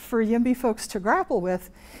not for YIMBY folks to grapple with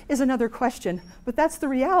is another question, but that's the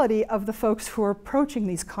reality of the folks who are approaching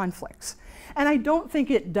these conflicts. And I don't think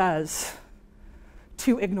it does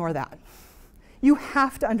to ignore that. You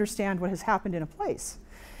have to understand what has happened in a place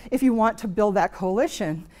if you want to build that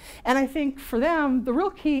coalition. And I think for them, the real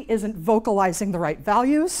key isn't vocalizing the right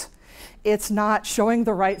values. It's not showing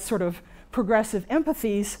the right sort of progressive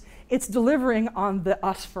empathies. It's delivering on the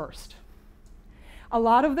us first. A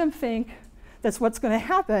lot of them think that's what's going to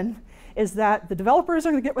happen is that the developers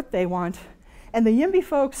are going to get what they want, and the YIMBY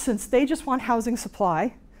folks, since they just want housing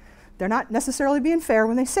supply, they're not necessarily being fair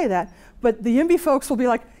when they say that, but the YIMBY folks will be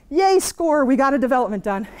like, yay, score, we got a development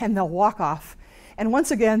done, and they'll walk off. And once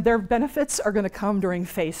again, their benefits are going to come during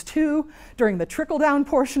phase 2, during the trickle-down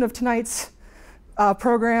portion of tonight's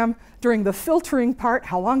program, during the filtering part.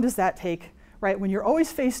 How long does that take, right? When you're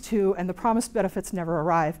always phase 2 and the promised benefits never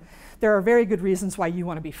arrive, there are very good reasons why you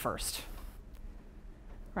want to be first,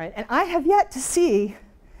 right? And I have yet to see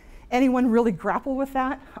anyone really grapple with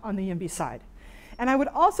that on the YIMBY side. And I would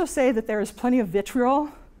also say that there is plenty of vitriol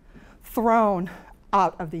thrown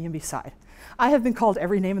out of the YIMBY side. I have been called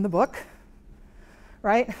every name in the book,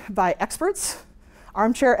 right, by experts,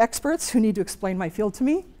 armchair experts who need to explain my field to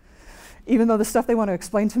me, even though the stuff they want to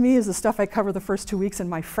explain to me is the stuff I cover the first 2 weeks in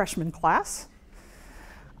my freshman class.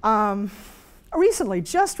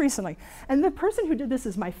 Just recently, and the person who did this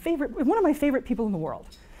is my favorite, one of my favorite people in the world,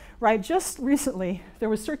 right? Just recently, there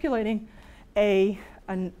was circulating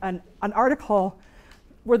an article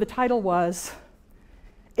where the title was,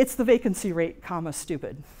 "It's the vacancy rate, comma,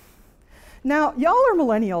 stupid." Now, y'all are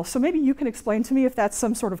millennials, so maybe you can explain to me if that's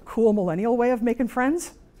some sort of cool millennial way of making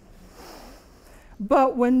friends.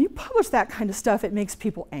 But when you publish that kind of stuff, it makes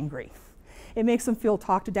people angry. It makes them feel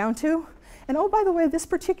talked down to. And oh, by the way, this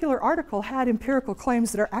particular article had empirical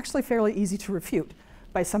claims that are actually fairly easy to refute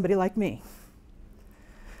by somebody like me.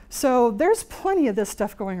 So there's plenty of this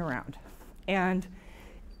stuff going around. And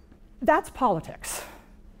that's politics,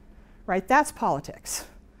 right? That's politics.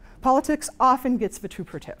 Politics often gets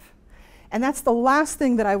vituperative. And that's the last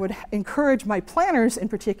thing that I would encourage my planners in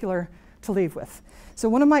particular to leave with. So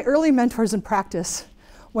one of my early mentors in practice,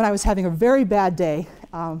 when I was having a very bad day,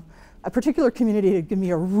 a particular community had given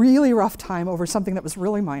me a really rough time over something that was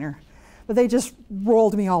really minor, but they just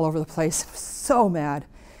rolled me all over the place. I was so mad.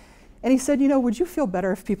 And he said, you know, would you feel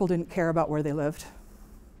better if people didn't care about where they lived?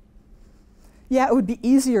 Yeah, it would be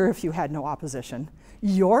easier if you had no opposition.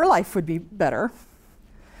 Your life would be better,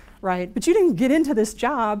 right? But you didn't get into this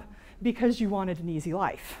job because you wanted an easy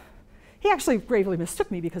life. He actually gravely mistook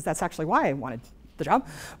me because that's actually why I wanted the job.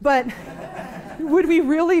 But would we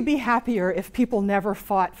really be happier if people never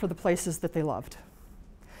fought for the places that they loved?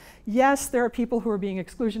 Yes, there are people who are being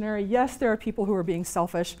exclusionary. Yes, there are people who are being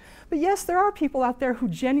selfish. But yes, there are people out there who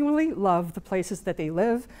genuinely love the places that they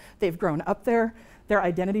live. They've grown up there. Their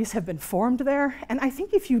identities have been formed there. And I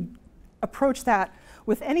think if you approach that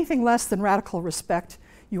with anything less than radical respect,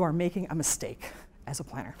 you are making a mistake as a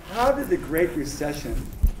planner. How did the Great Recession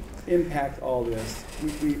impact all this?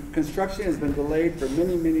 Construction has been delayed for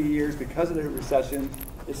many, many years because of the recession.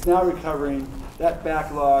 It's now recovering. That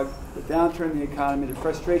backlog, the downturn in the economy, the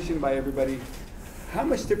frustration by everybody. How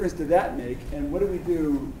much difference did that make, and what do we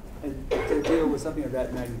do to deal with something of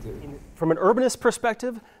that magnitude? From an urbanist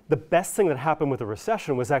perspective, the best thing that happened with the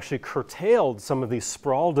recession was actually curtailed some of the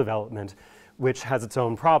sprawl development, which has its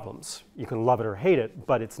own problems. You can love it or hate it,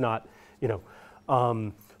 but it's not, you know.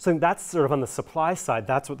 So that's sort of on the supply side,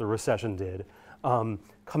 that's what the recession did.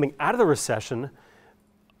 Coming out of the recession,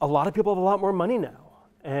 a lot of people have a lot more money now.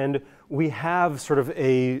 And we have sort of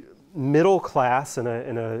a middle class and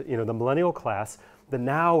a you know, the millennial class that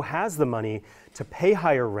now has the money to pay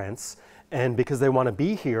higher rents, and because they want to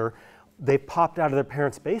be here, they popped out of their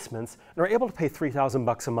parents' basements and are able to pay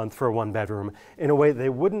 $3,000 a month for a one bedroom in a way they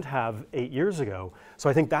wouldn't have 8 years ago. So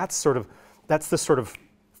I think that's the sort of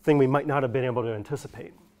thing we might not have been able to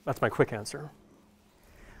anticipate. That's my quick answer.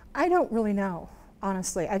 I don't really know,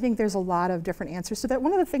 honestly. I think there's a lot of different answers to that.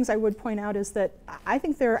 One of the things I would point out is that I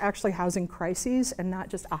think there are actually housing crises and not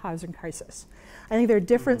just a housing crisis. I think there are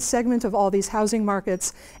different segments of all these housing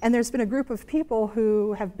markets, and there's been a group of people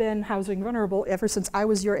who have been housing vulnerable ever since I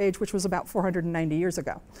was your age, which was about 490 years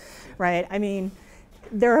ago, right? I mean,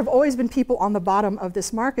 there have always been people on the bottom of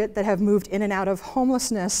this market that have moved in and out of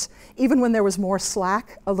homelessness, even when there was more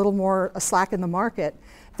slack, a little more slack in the market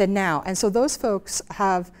than now. And so those folks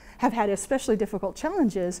have had especially difficult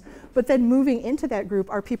challenges, but then moving into that group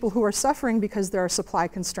are people who are suffering because there are supply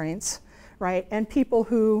constraints, right? And people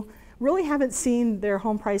who really haven't seen their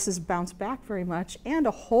home prices bounce back very much, and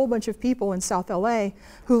a whole bunch of people in South LA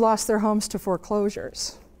who lost their homes to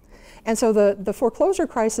foreclosures. And so the foreclosure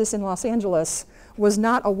crisis in Los Angeles was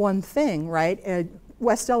not a one thing, right?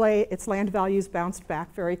 West LA, its land values bounced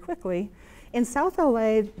back very quickly. In South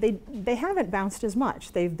LA, they haven't bounced as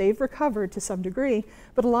much. They've recovered to some degree,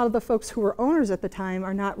 but a lot of the folks who were owners at the time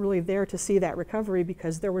are not really there to see that recovery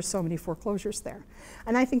because there were so many foreclosures there.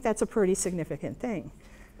 And I think that's a pretty significant thing.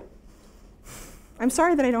 I'm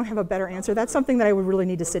sorry that I don't have a better answer. That's something that I would really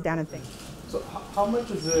need to sit down and think. So how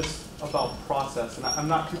much is this about process? And I'm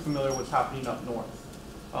not too familiar with what's happening up north.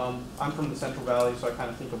 I'm from the Central Valley, so I kind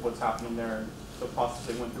of think of what's happening there, the process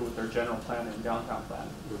they went through with their general plan and downtown plan.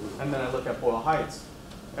 And then I look at Boyle Heights.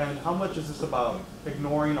 And how much is this about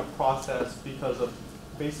ignoring a process because of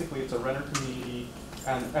basically it's a renter community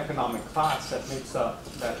and economic class that makes up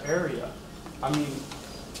that area? I mean,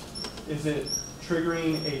 is it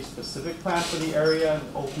triggering a specific plan for the area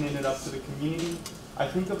and opening it up to the community? I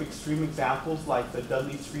think of extreme examples like the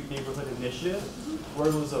Dudley Street Neighborhood Initiative, where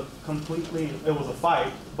it was a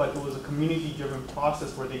fight, but it was a community-driven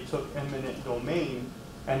process where they took eminent domain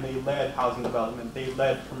and they led housing development, they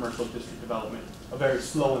led commercial district development. A very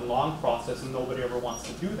slow and long process, and nobody ever wants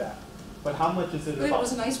to do that. But how much is it about? It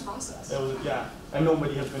was a nice process. It was, yeah, and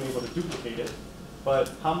nobody has been able to duplicate it.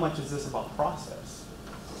 But how much is this about process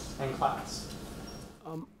and class?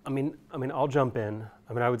 I mean, I'll jump in.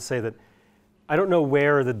 I mean, I would say that I don't know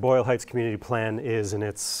where the Boyle Heights community plan is in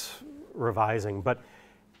its revising, but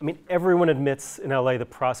I mean, everyone admits in LA the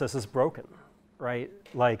process is broken, right?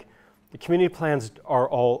 Like, the community plans are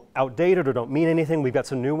all outdated or don't mean anything. We've got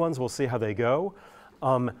some new ones, we'll see how they go.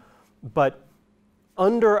 But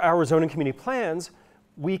under our zoning community plans,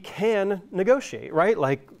 we can negotiate, right?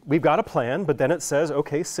 Like, we've got a plan, but then it says,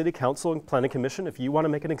 okay, City Council and Planning Commission, if you want to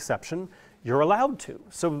make an exception, you're allowed to.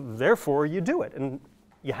 So therefore, you do it. And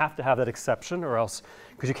you have to have that exception or else,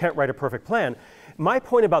 because you can't write a perfect plan. My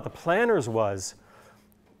point about the planners was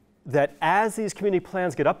that as these community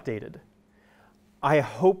plans get updated, I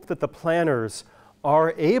hope that the planners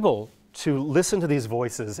are able listen to these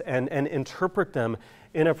voices and interpret them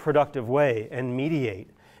in a productive way and mediate,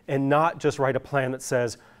 and not just write a plan that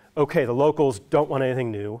says, okay, the locals don't want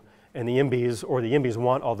anything new, and the YIMBYs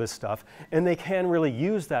want all this stuff, and they can really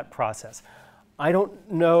use that process. I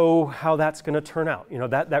don't know how that's going to turn out. You know,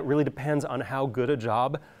 that really depends on how good a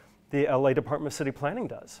job the LA Department of City Planning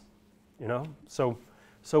does. You know, so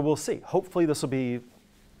we'll see. Hopefully this will be,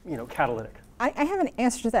 you know, catalytic. I have an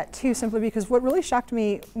answer to that too, simply because what really shocked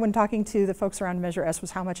me when talking to the folks around Measure S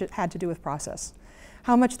was how much it had to do with process.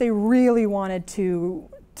 How much they really wanted to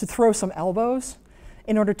throw some elbows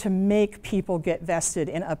in order to make people get vested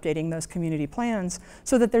in updating those community plans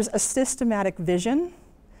so that there's a systematic vision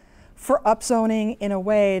for upzoning in a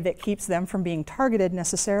way that keeps them from being targeted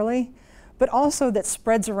necessarily, but also that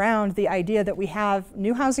spreads around the idea that we have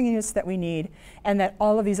new housing units that we need and that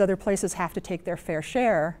all of these other places have to take their fair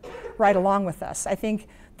share right along with us. I think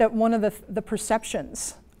that one of the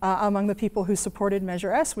perceptions among the people who supported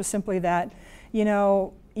Measure S was simply that, you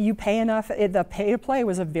know, you pay enough. The pay to play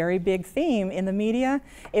was a very big theme in the media.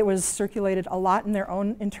 It was circulated a lot in their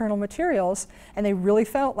own internal materials, and they really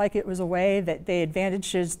felt like it was a way that they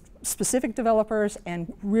advantaged specific developers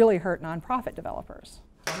and really hurt nonprofit developers.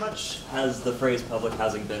 How much has the phrase public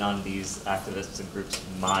housing been on these activists and groups'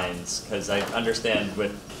 minds? Because I understand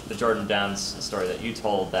with the Jordan Downs story that you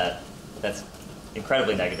told that that's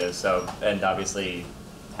incredibly negative. So, and obviously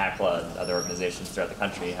HACLA and other organizations throughout the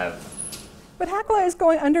country have. But HACLA is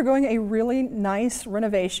undergoing a really nice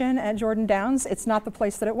renovation at Jordan Downs. It's not the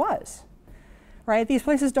place that it was, right? These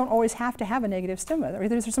places don't always have to have a negative stigma.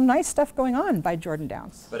 There's some nice stuff going on by Jordan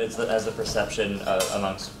Downs. But it's as a perception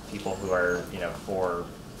amongst people who are, you know, for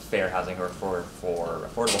fair housing or for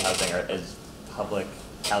affordable housing, or is public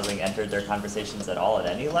housing entered their conversations at all at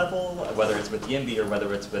any level, whether it's with YIMBY or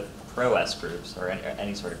whether it's with pro-S groups or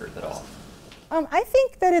any sort of group at all? I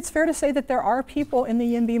think that it's fair to say that there are people in the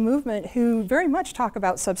YIMBY movement who very much talk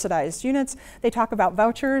about subsidized units. They talk about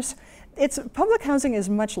vouchers. Public housing is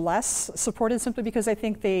much less supported simply because I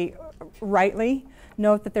think they rightly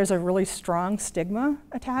note that there's a really strong stigma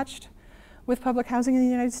attached with public housing in the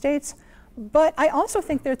United States. But I also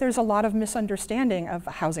think that there's a lot of misunderstanding of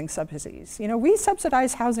housing subsidies. You know, we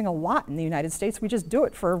subsidize housing a lot in the United States. We just do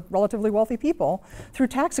it for relatively wealthy people through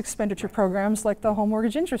tax expenditure programs like the home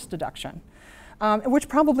mortgage interest deduction. Which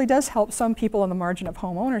probably does help some people on the margin of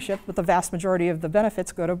home ownership, but the vast majority of the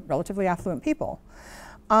benefits go to relatively affluent people.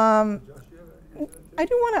 I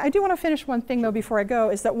do want to finish one thing though before I go,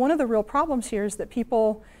 is that one of the real problems here is that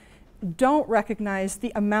people don't recognize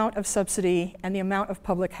the amount of subsidy and the amount of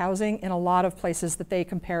public housing in a lot of places that they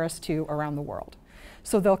compare us to around the world.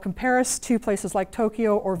 So they'll compare us to places like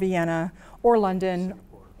Tokyo or Vienna or London,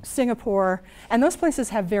 Singapore, and those places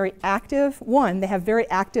have very active, they have very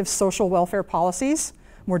active social welfare policies,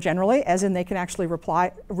 more generally, as in they can actually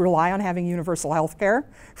rely on having universal health care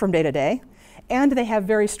from day to day, and they have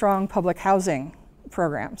very strong public housing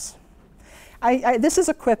programs. This is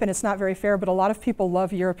a quip and it's not very fair, but a lot of people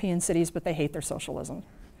love European cities, but they hate their socialism.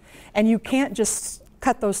 And you can't just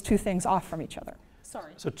cut those two things off from each other.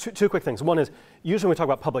 Sorry. So two quick things. One is, usually when we talk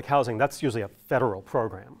about public housing, that's usually a federal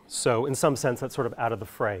program. So in some sense, that's sort of out of the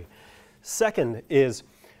fray. Second is,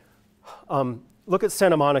 look at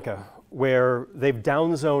Santa Monica, where they've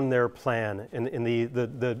downzoned their plan. And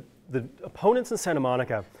the opponents in Santa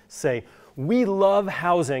Monica say, we love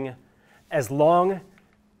housing as long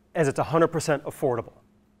as it's 100% affordable.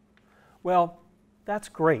 Well, that's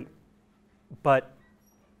great, but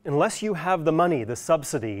unless you have the money, the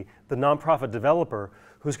subsidy, the nonprofit developer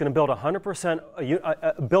who's going to build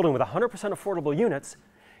a building with 100% affordable units,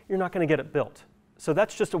 you're not going to get it built. So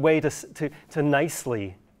that's just a way to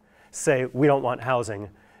nicely say we don't want housing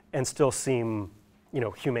and still seem, you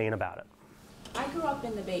know, humane about it. I grew up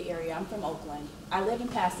in the Bay Area. I'm from Oakland. I live in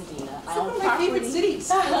Pasadena. I Some own of my favorite cities.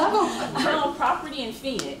 I own property in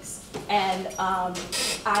Phoenix, and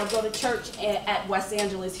I go to church at West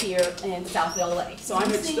Angeles here in South LA. So I'm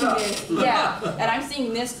seeing this, yeah, and I'm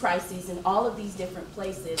seeing this crisis in all of these different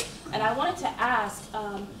places. And I wanted to ask,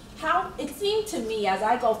 how it seemed to me as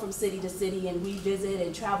I go from city to city and we visit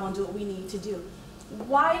and travel and do what we need to do,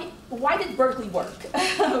 why did Berkeley work?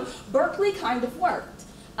 Berkeley kind of worked.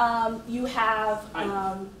 You have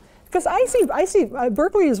because I see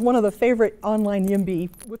Berkeley is one of the favorite online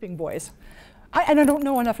YIMBY whipping boys. And I don't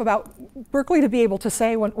know enough about Berkeley to be able to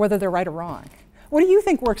say whether they're right or wrong. What do you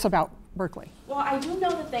think works about Berkeley? Well, I do know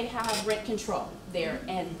that they have rent control there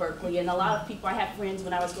in Berkeley, and a lot of people, I have friends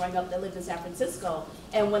when I was growing up that lived in San Francisco,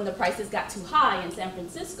 and when the prices got too high in San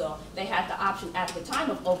Francisco, they had the option at the time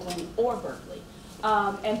of Oakland or Berkeley.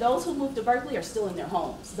 And those who moved to Berkeley are still in their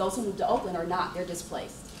homes. Those who moved to Oakland are not, they're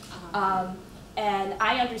displaced. And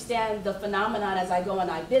I understand the phenomenon as I go and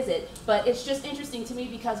I visit, but it's just interesting to me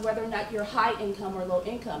because whether or not you're high income or low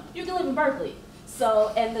income, you can live in Berkeley.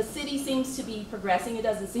 So, and the city seems to be progressing. It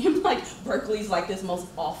doesn't seem like Berkeley's like this most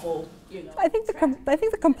awful, you know. I think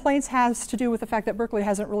the complaints has to do with the fact that Berkeley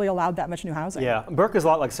hasn't really allowed that much new housing. Yeah, Berkeley's a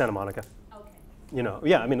lot like Santa Monica. Okay. You know,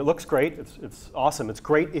 yeah, I mean, it looks great. It's awesome. It's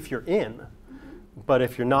great if you're in, but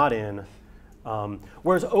if you're not in,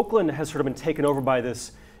 whereas Oakland has sort of been taken over by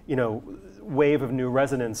this, you know, wave of new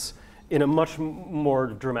residents in a much more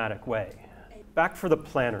dramatic way. Back for the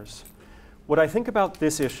planners. What I think about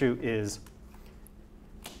this issue is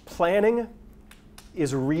planning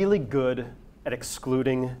is really good at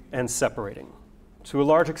excluding and separating. To a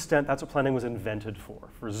large extent, that's what planning was invented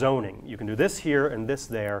for zoning. You can do this here and this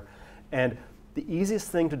there, and the easiest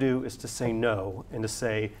thing to do is to say no and to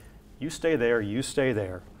say, you stay there, you stay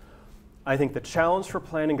there. I think the challenge for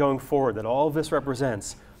planning going forward that all of this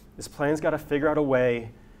represents is planning's got to figure out a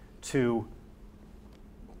way to,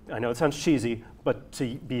 I know it sounds cheesy, but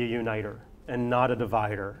to be a uniter and not a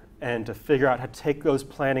divider, and to figure out how to take those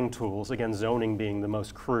planning tools, again, zoning being the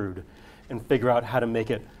most crude, and figure out how to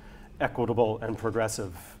make it equitable and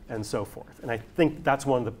progressive and so forth. And I think that's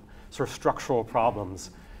one of the sort of structural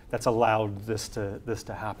problems that's allowed this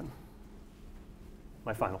to happen.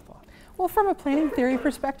 My final thought. Well, from a planning theory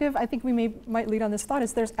perspective, I think we might lead on this thought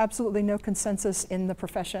is there's absolutely no consensus in the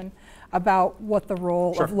profession about what the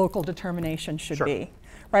role Sure. of local determination should Sure. be,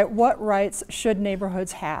 right? What rights should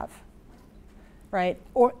neighborhoods have, right?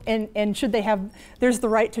 And should they have, there's the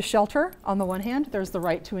right to shelter on the one hand, there's the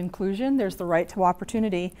right to inclusion, there's the right to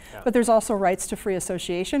opportunity, but there's also rights to free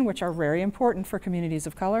association, which are very important for communities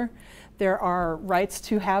of color. There are rights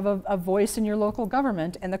to have a voice in your local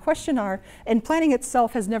government. And the question and planning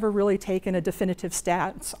itself has never really taken a definitive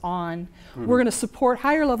stance on we're going to support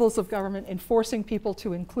higher levels of government in forcing people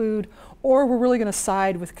to include, or we're really going to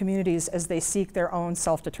side with communities as they seek their own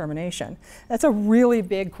self-determination. That's a really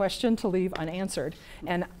big question to leave unanswered.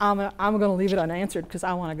 And I'm going to leave it unanswered because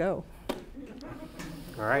I want to go.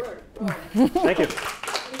 All right. Thank you.